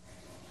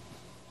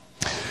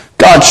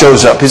 God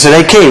shows up. He said,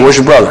 hey, Cain, where's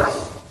your brother?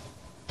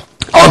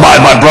 Oh,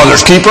 my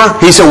brother's keeper?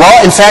 He said,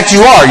 well, in fact,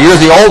 you are. You're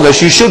the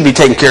oldest. You should be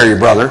taking care of your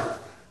brother.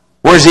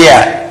 Where's he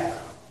at?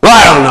 Well,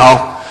 I don't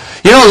know.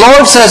 The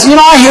Lord says,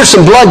 I hear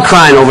some blood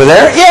crying over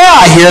there. Yeah,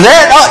 I hear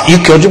that. Oh, you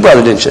killed your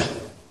brother, didn't you?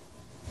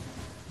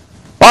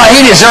 Well,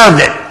 he deserved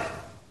it.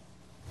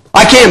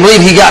 I can't believe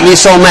he got me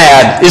so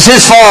mad. It's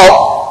his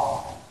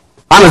fault.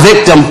 I'm a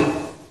victim.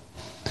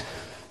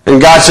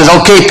 And God says,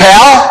 okay,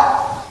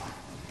 pal,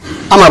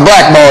 I'm going to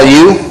blackball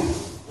you,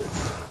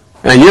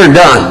 and you're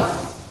done.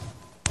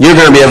 You're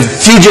going to be a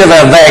fugitive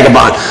and a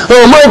vagabond.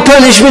 Oh, my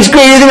punishment's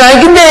greater than I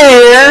can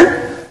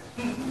bear.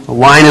 A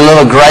whiny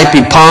little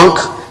gripey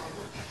punk.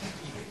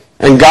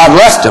 And God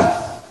left him.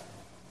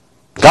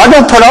 God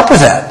don't put up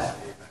with that.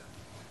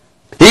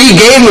 He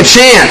gave him a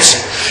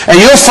chance. And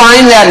you'll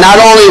find that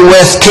not only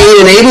with Cain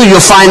and Abel, you'll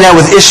find that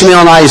with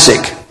Ishmael and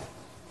Isaac.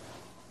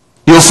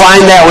 You'll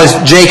find that with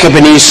Jacob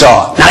and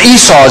Esau. Now,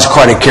 Esau is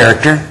quite a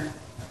character.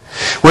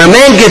 When a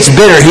man gets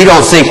bitter, he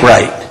don't think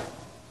right.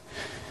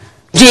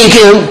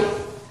 Jacob,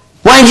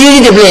 why did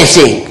you get the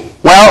blessing?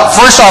 Well,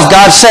 first off,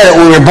 God said it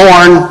when we were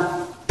born.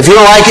 If you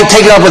don't like it,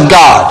 take it up with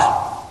God.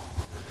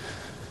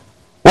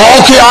 Well,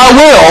 okay, I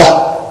will.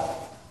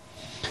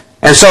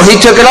 And so he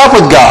took it up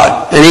with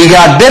God. And he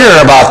got bitter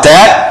about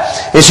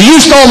that. And so,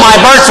 you stole my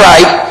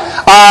birthright.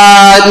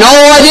 No,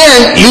 I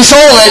didn't. You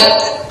sold it.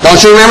 Don't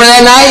you remember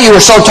that night? You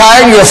were so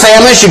tired, you were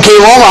famished, you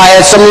came home, I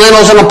had some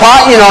lentils in a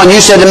pot, and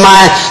you said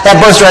that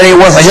birthright ain't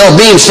worth a hill of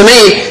beans to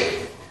me.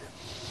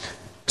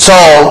 So,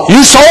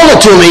 you sold it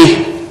to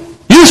me.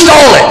 You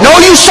stole it. No,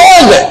 you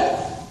sold it.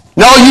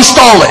 No, you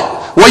stole it.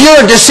 Well,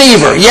 you're a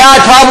deceiver. Yeah, I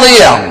probably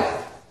am.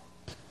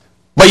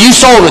 But you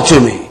sold it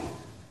to me.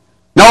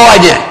 No, I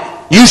didn't.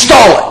 You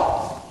stole it.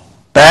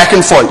 Back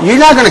and forth. You're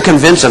not going to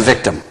convince a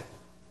victim.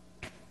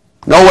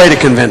 No way to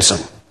convince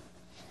him.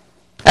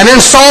 And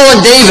then Saul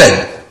and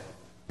David.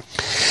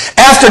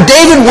 After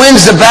David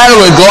wins the battle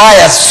with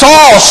Goliath,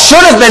 Saul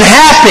should have been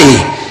happy.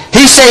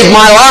 He saved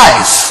my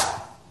life.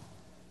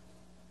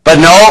 But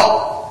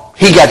no,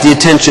 he got the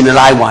attention that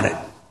I wanted.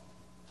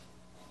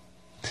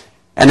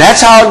 And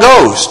that's how it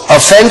goes.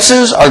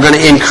 Offenses are going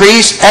to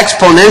increase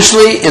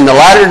exponentially in the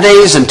latter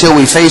days until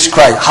we face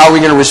Christ. How are we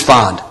going to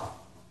respond?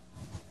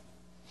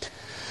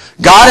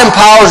 God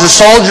empowers a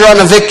soldier on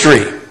a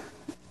victory,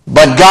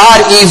 but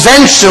God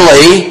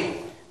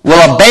eventually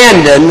will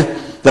abandon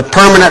the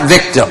permanent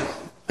victim.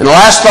 And the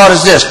last thought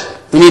is this.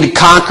 We need to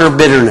conquer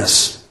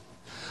bitterness.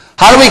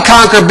 How do we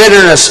conquer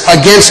bitterness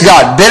against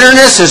God?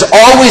 Bitterness is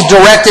always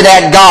directed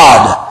at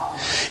God.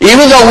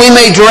 Even though we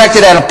may direct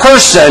it at a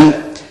person,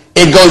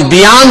 it goes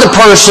beyond the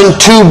person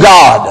to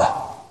God.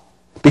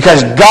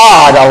 Because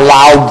God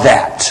allowed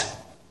that.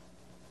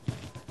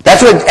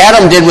 That's what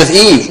Adam did with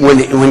Eve.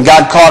 When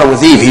God caught her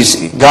with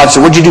Eve, God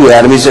said, what'd you do,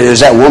 Adam? He said, it was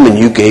that woman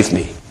you gave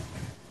me.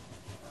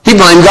 He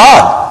blamed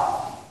God.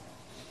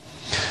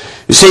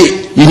 You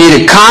see, you need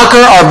to conquer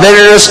our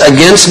bitterness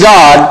against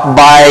God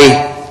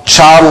by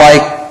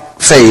childlike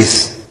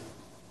faith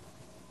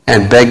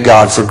and beg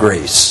God for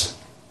grace.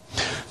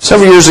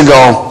 Several years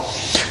ago,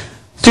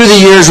 Through the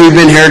years, we've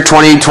been here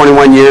 20,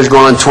 21 years,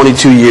 going on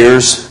 22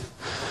 years.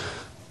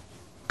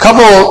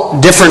 Couple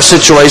different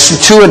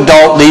situations. Two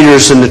adult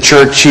leaders in the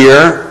church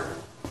here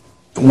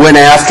went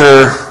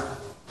after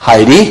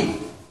Heidi.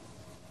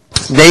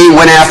 They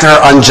went after her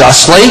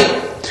unjustly.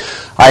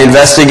 I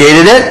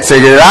investigated it,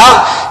 figured it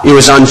out. It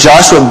was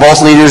unjust what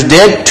both leaders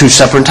did, 2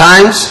 separate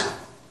times.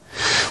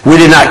 We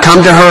did not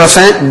come to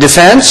her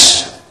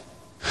defense.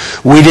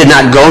 We did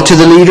not go to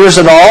the leaders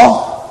at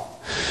all.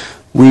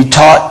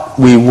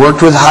 We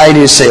worked with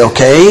Heidi to say,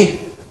 okay,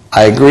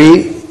 I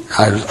agree.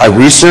 I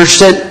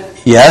researched it.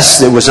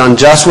 Yes, it was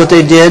unjust what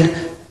they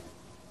did,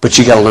 but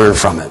you got to learn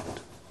from it.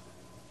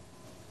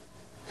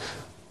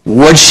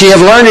 Would she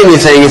have learned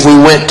anything if we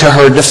went to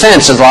her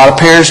defense, as a lot of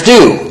parents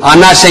do? I'm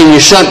not saying you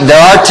shouldn't.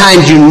 There are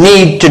times you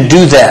need to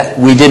do that.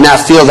 We did not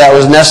feel that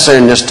was necessary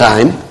in this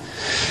time.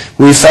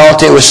 We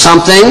felt it was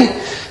something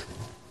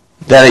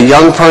that a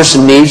young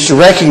person needs to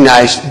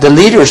recognize. The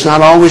leader is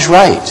not always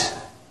right.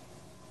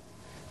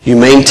 You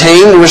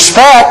maintain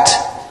respect,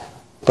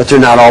 but they're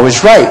not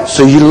always right.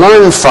 So you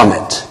learn from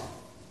it.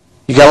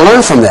 You got to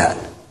learn from that.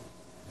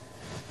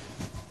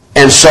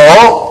 And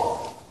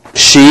so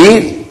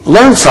she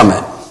learned from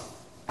it.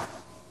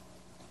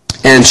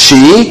 And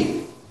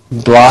she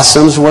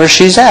blossoms where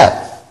she's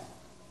at.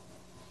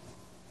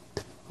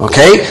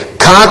 Okay?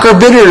 Conquer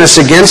bitterness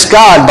against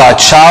God by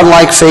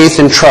childlike faith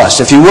and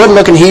trust. If you would,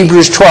 look in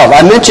Hebrews 12.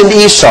 I mentioned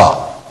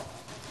Esau.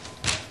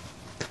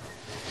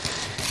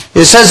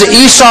 It says that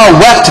Esau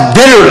wept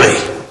bitterly.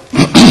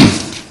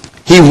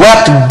 He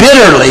wept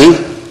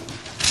bitterly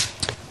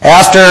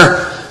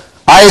after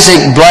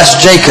Isaac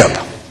blessed Jacob.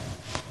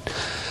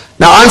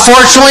 Now,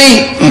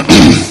 unfortunately,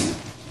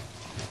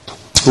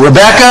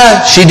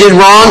 Rebekah, she did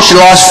wrong. She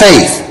lost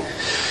faith.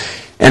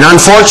 And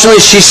unfortunately,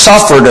 she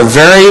suffered a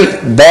very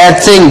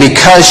bad thing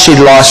because she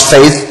lost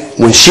faith.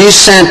 When she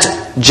sent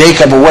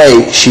Jacob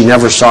away, she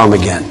never saw him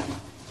again.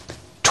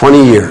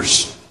 20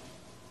 years.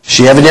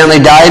 She evidently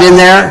died in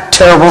there.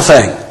 Terrible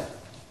thing.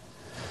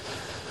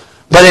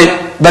 But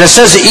it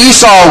says that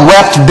Esau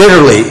wept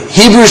bitterly.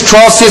 Hebrews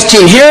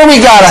 12:15. Here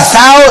we got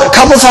a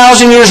couple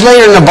thousand years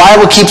later, and the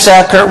Bible keeps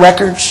accurate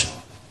records.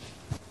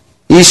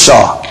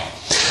 Esau.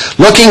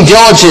 Looking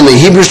diligently,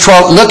 Hebrews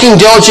 12, looking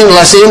diligently,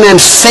 lest any man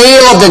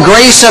fail of the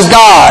grace of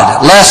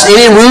God, lest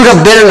any root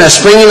of bitterness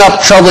springing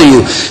up trouble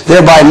you,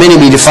 thereby many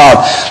be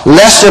defiled.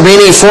 Lest there be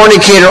any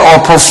fornicator or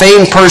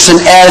profane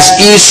person as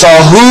Esau,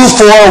 who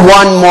for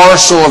one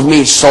morsel of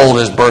meat sold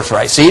his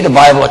birthright. See, the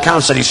Bible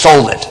accounts that he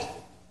sold it.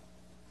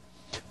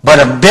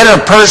 But a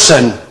bitter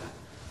person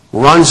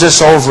runs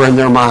this over in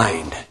their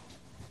mind.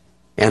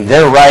 And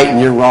they're right and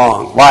you're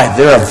wrong. Why?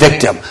 They're a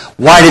victim.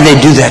 Why did they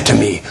do that to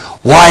me?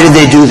 Why did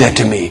they do that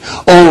to me?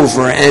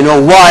 Over and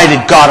over. Why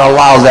did God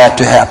allow that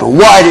to happen?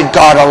 Why did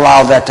God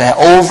allow that to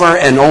happen? Over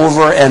and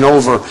over and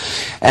over.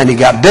 And he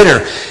got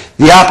bitter.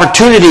 The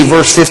opportunity,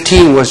 verse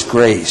 15, was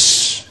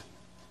grace.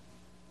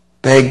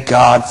 Beg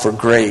God for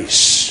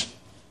grace.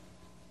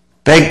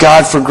 Beg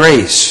God for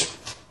grace.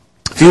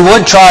 If you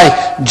would,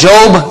 try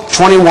Job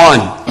 21,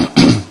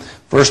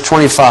 verse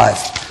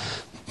 25.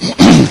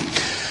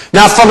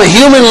 Now, from a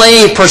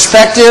humanly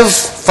perspective,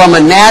 from a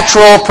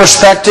natural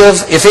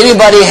perspective, if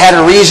anybody had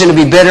a reason to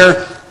be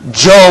bitter,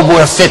 Job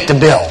would have fit the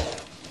bill.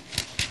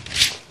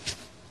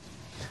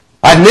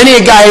 I had many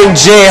a guy in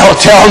jail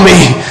tell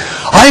me,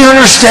 I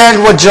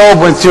understand what Job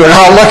went through. And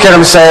I'll look at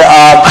him and say,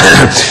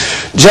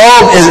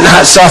 Job is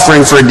not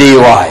suffering for a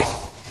DUI.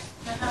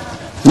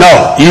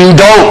 No, you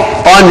don't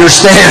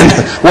understand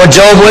what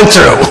Job went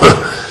through.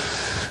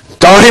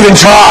 Don't even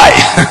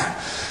try.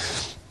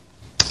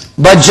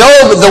 But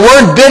Job, the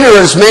word bitter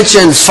is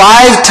mentioned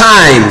 5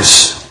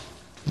 times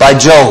by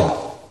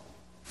Job.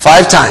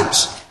 5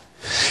 times.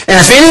 And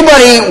if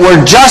anybody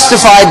were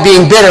justified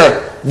being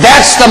bitter,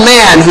 that's the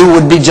man who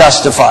would be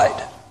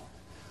justified.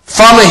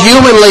 From a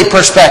humanly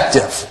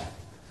perspective.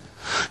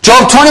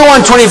 Job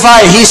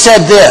 21:25, he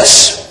said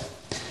this,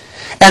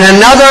 and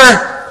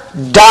another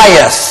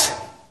dieth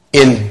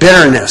in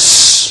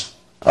bitterness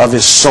of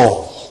his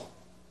soul,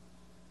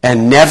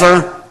 and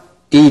never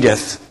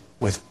eateth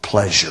with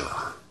pleasure.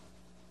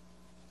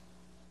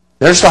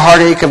 There's the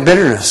heartache of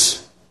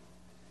bitterness.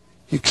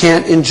 You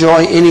can't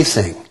enjoy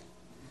anything.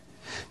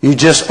 You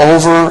just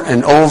over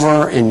and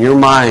over in your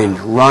mind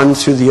run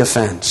through the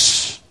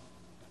offense.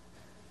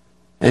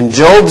 And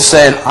Job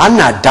said, I'm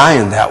not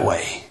dying that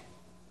way.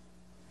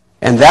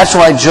 And that's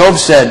why Job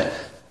said,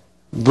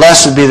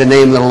 blessed be the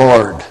name of the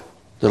Lord.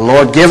 The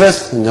Lord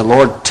giveth and the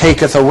Lord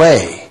taketh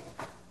away.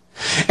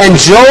 And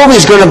Job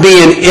is going to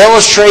be an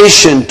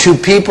illustration to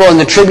people in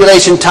the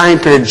tribulation time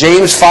period.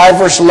 James 5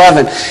 verse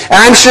 11. And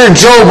I'm sure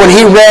Job, when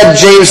he read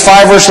James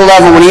 5 verse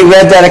 11, when he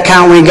read that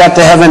account, when he got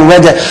to heaven,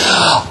 read that,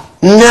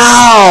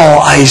 now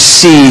I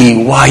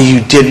see why you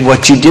did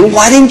what you did.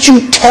 Why didn't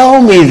you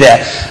tell me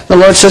that? The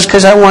Lord says,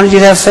 because I wanted you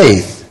to have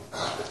faith.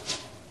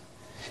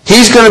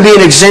 He's going to be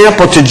an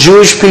example to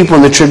Jewish people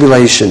in the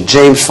tribulation.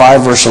 James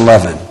 5 verse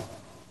 11.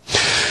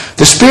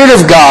 The Spirit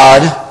of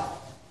God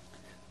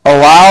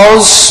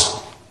allows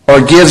or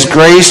gives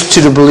grace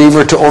to the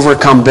believer to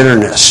overcome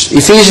bitterness.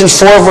 Ephesians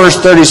 4 verse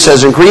 30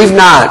 says, "And grieve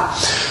not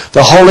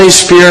the Holy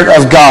Spirit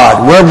of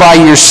God, whereby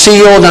you're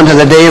sealed unto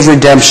the day of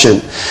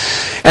redemption."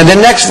 And the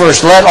next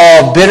verse, "Let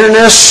all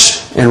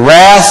bitterness and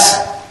wrath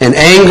and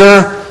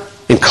anger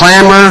and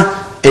clamor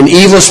and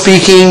evil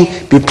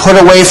speaking be put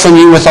away from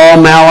you with all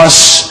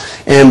malice,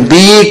 and be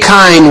ye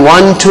kind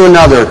one to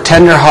another,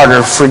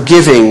 tender-hearted,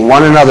 forgiving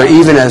one another,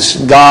 even as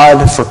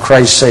God for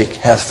Christ's sake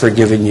hath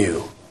forgiven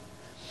you."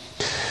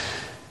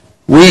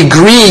 We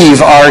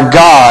grieve our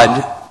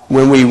God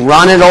when we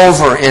run it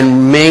over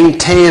and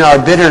maintain our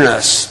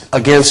bitterness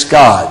against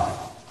God.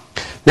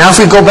 Now if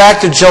we go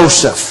back to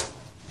Joseph,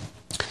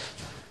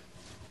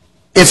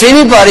 if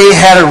anybody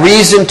had a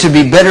reason to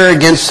be bitter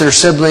against their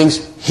siblings,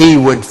 he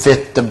would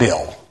fit the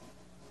bill.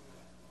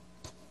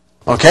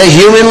 Okay,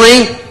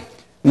 humanly,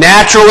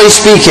 naturally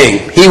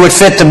speaking, he would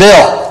fit the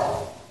bill.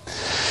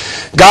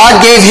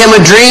 God gave him a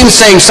dream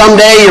saying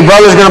someday your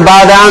brother's going to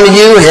bow down to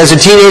you. As a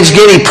teenage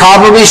kid, he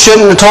probably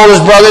shouldn't have told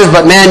his brothers,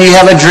 but man, you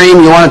have a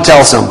dream, you want to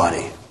tell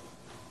somebody.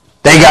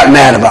 They got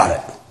mad about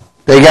it.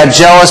 They got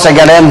jealous, they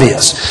got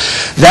envious.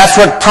 That's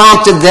what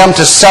prompted them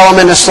to sell him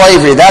into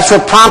slavery. That's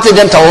what prompted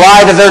them to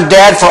lie to their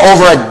dad for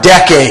over a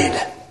decade.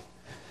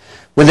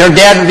 When their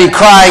dad would be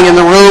crying in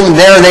the room,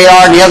 there they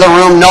are in the other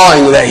room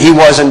knowing that he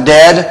wasn't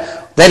dead.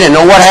 They didn't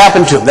know what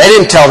happened to him. They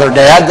didn't tell their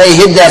dad. They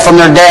hid that from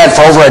their dad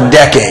for over a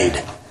decade.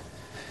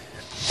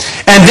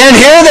 And then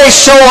here they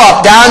show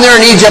up down there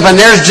in Egypt, and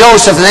there's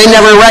Joseph, and they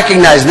never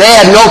recognized him. They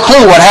had no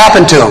clue what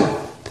happened to him.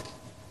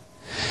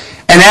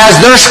 And as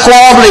they're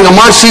squabbling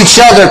amongst each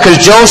other,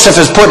 because Joseph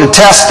is putting a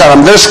test on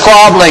them, they're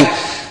squabbling,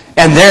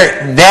 and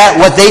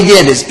what they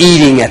did is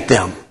eating at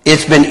them.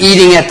 It's been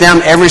eating at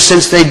them ever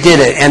since they did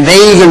it. And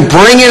they even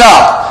bring it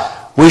up.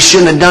 We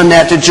shouldn't have done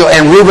that to Joe.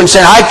 And Reuben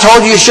said, "I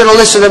told you shouldn't have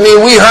listened to me.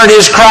 We heard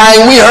his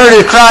crying. We heard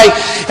his crying.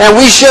 And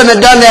we shouldn't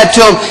have done that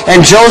to him."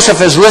 And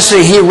Joseph is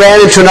listening. He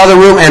ran into another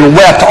room and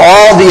wept.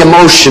 All the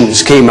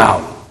emotions came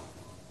out.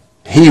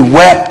 He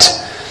wept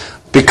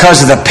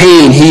because of the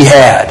pain he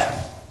had.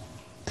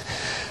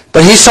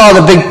 But he saw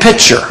the big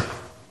picture.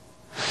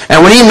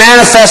 And when he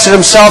manifested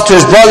himself to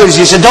his brothers,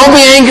 he said, "Don't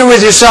be angry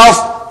with yourself.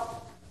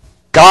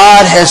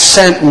 God has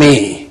sent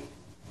me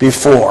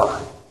before."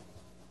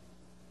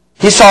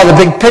 He saw the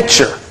big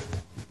picture.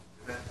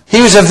 He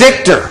was a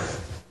victor.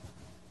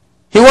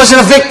 He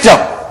wasn't a victim.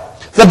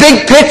 The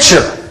big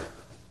picture.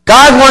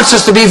 God wants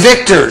us to be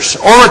victors,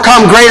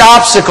 overcome great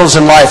obstacles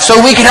in life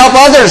so we can help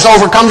others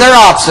overcome their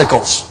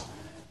obstacles.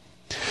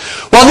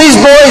 Well, these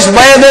boys,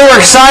 man, they were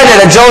excited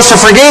that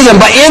Joseph forgave them,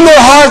 but in their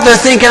heart they're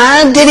thinking,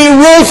 did he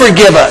really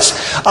forgive us?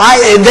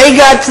 They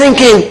got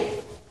thinking,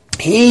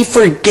 he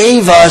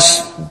forgave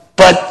us,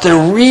 but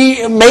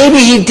maybe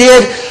he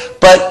did,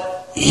 but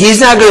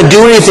he's not going to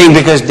do anything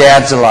because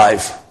Dad's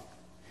alive.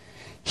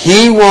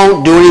 He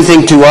won't do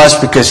anything to us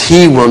because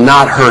he will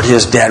not hurt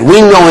his dad. We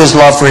know his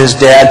love for his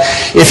dad.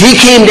 If he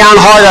came down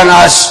hard on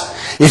us,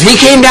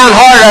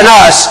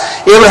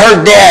 it would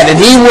hurt Dad, and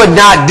he would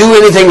not do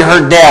anything to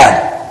hurt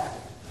Dad.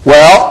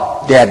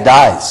 Well, Dad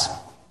dies.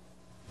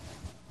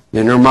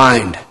 In their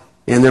mind.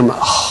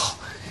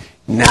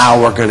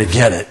 Now we're going to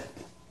get it.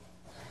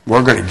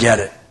 We're going to get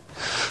it.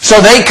 So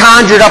they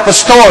conjured up a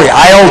story.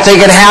 I don't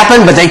think it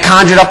happened, but they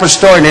conjured up a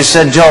story. And they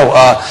said, Joe,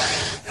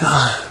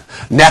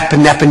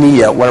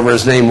 Nepania, whatever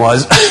his name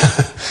was,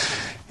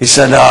 he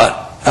said,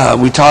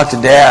 we talked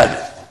to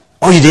Dad.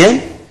 Oh, you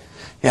did?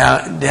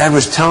 Yeah, Dad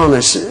was telling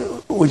us,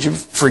 would you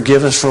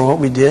forgive us for what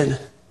we did?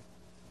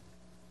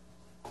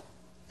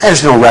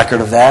 There's no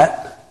record of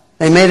that.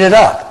 They made it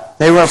up.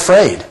 They were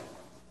afraid.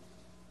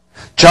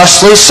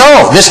 Justly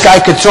so. This guy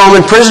could throw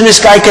him in prison.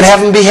 This guy could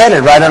have him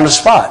beheaded right on the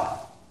spot.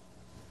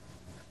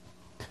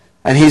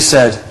 And he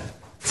said,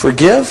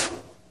 forgive?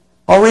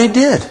 Already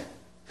did.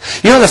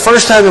 You know the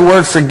first time the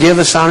word forgive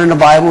is found in the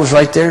Bible was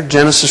right there,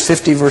 Genesis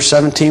 50 verse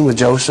 17 with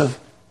Joseph.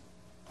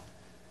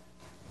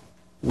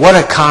 What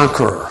a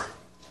conqueror.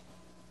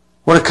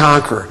 What a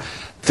conqueror.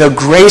 The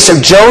grace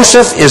of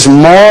Joseph is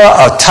more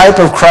a type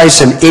of Christ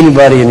than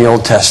anybody in the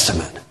Old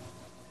Testament.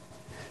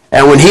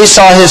 And when he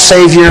saw his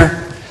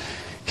Savior,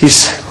 he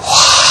said,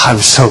 wow, I'm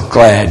so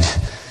glad.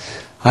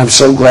 I'm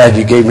so glad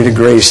you gave me the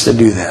grace to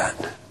do that.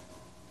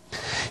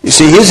 You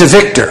see, he's a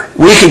victor.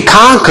 We can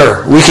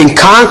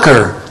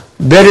conquer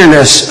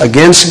bitterness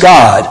against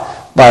God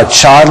by a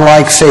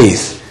childlike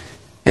faith,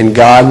 and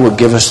God will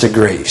give us the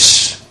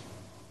grace.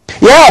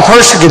 Yeah, a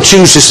person can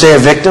choose to stay a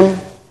victim.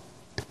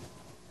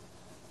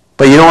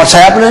 But you know what's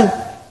happening?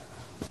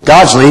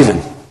 God's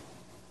leaving.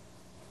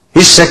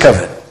 He's sick of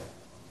it.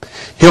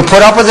 He'll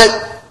put up with it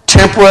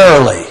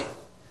temporarily.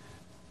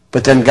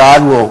 But then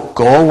God will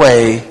go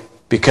away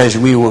because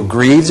we will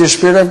grieve the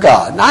Spirit of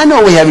God. Now, I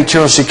know we have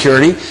eternal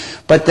security,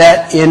 but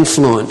that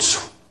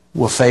influence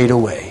will fade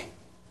away.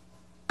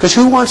 Because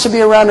who wants to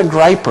be around a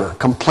griper,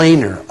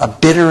 complainer, a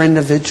bitter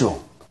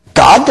individual?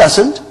 God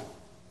doesn't.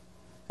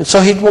 And so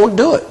He won't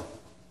do it.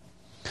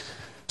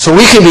 So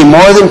we can be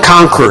more than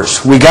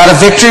conquerors. We got a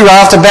victory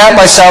right off the bat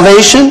by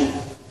salvation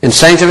and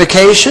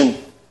sanctification.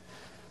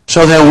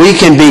 so that we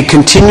can be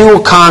continual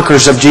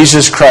conquerors of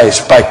Jesus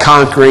Christ by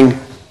conquering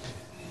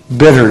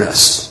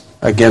bitterness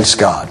against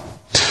God.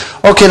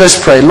 Okay,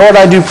 let's pray. Lord,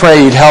 I do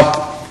pray you'd help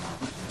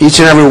each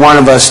and every one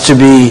of us to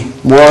be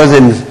more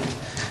than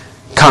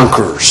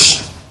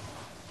conquerors.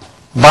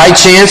 By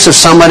chance, if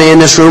somebody in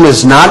this room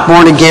is not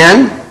born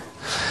again,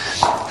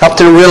 help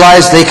them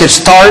realize they could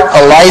start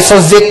a life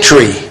of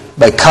victory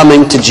by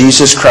coming to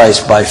Jesus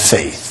Christ by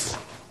faith.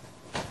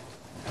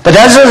 But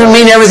that doesn't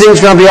mean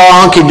everything's going to be all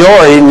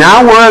hunky-dory.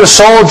 Now we're a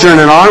soldier in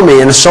an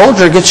army, and a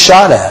soldier gets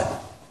shot at.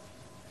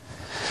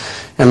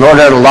 And Lord,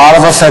 there are a lot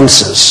of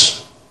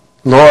offenses.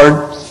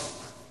 Lord,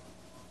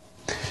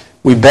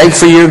 we beg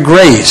for your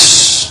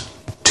grace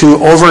to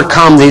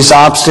overcome these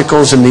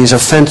obstacles and these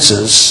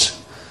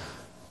offenses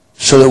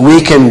so that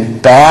we can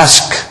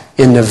bask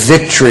in the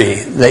victory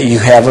that you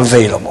have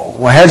available.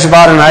 Well, heads are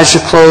bowed and eyes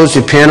are closed.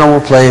 The piano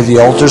will play. The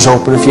altar's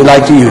open if you'd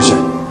like to use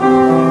it.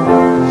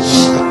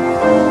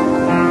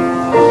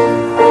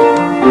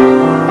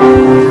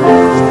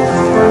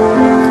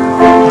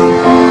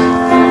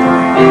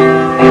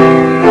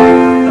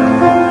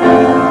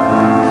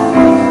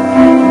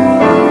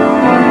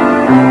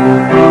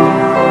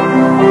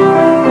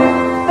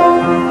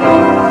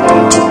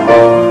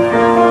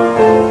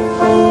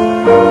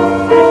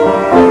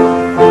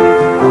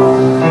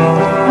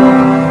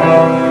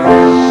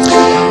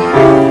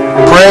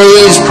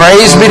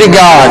 Praise be to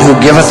God who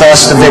giveth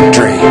us the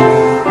victory.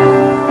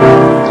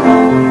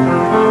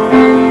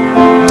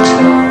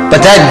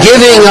 But that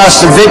giving us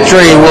the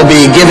victory will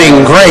be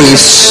giving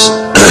grace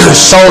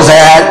so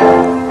that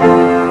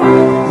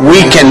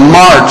we can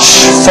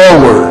march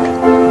forward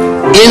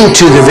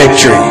into the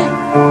victory.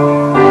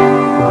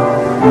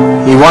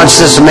 He wants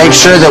us to make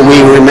sure that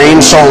we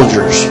remain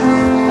soldiers.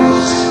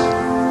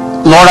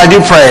 Lord, I do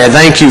pray. I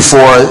thank you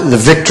for the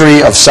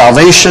victory of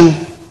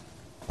salvation.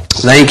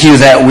 Thank you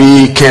that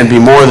we can be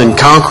more than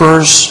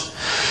conquerors.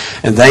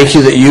 And thank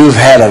you that you've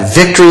had a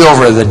victory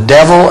over the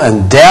devil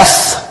and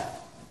death.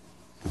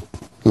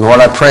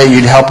 Lord, I pray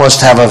you'd help us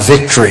to have a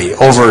victory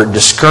over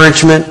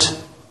discouragement,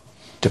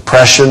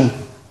 depression,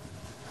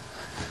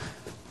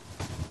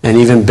 and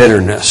even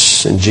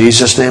bitterness. In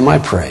Jesus' name I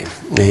pray.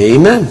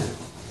 Amen.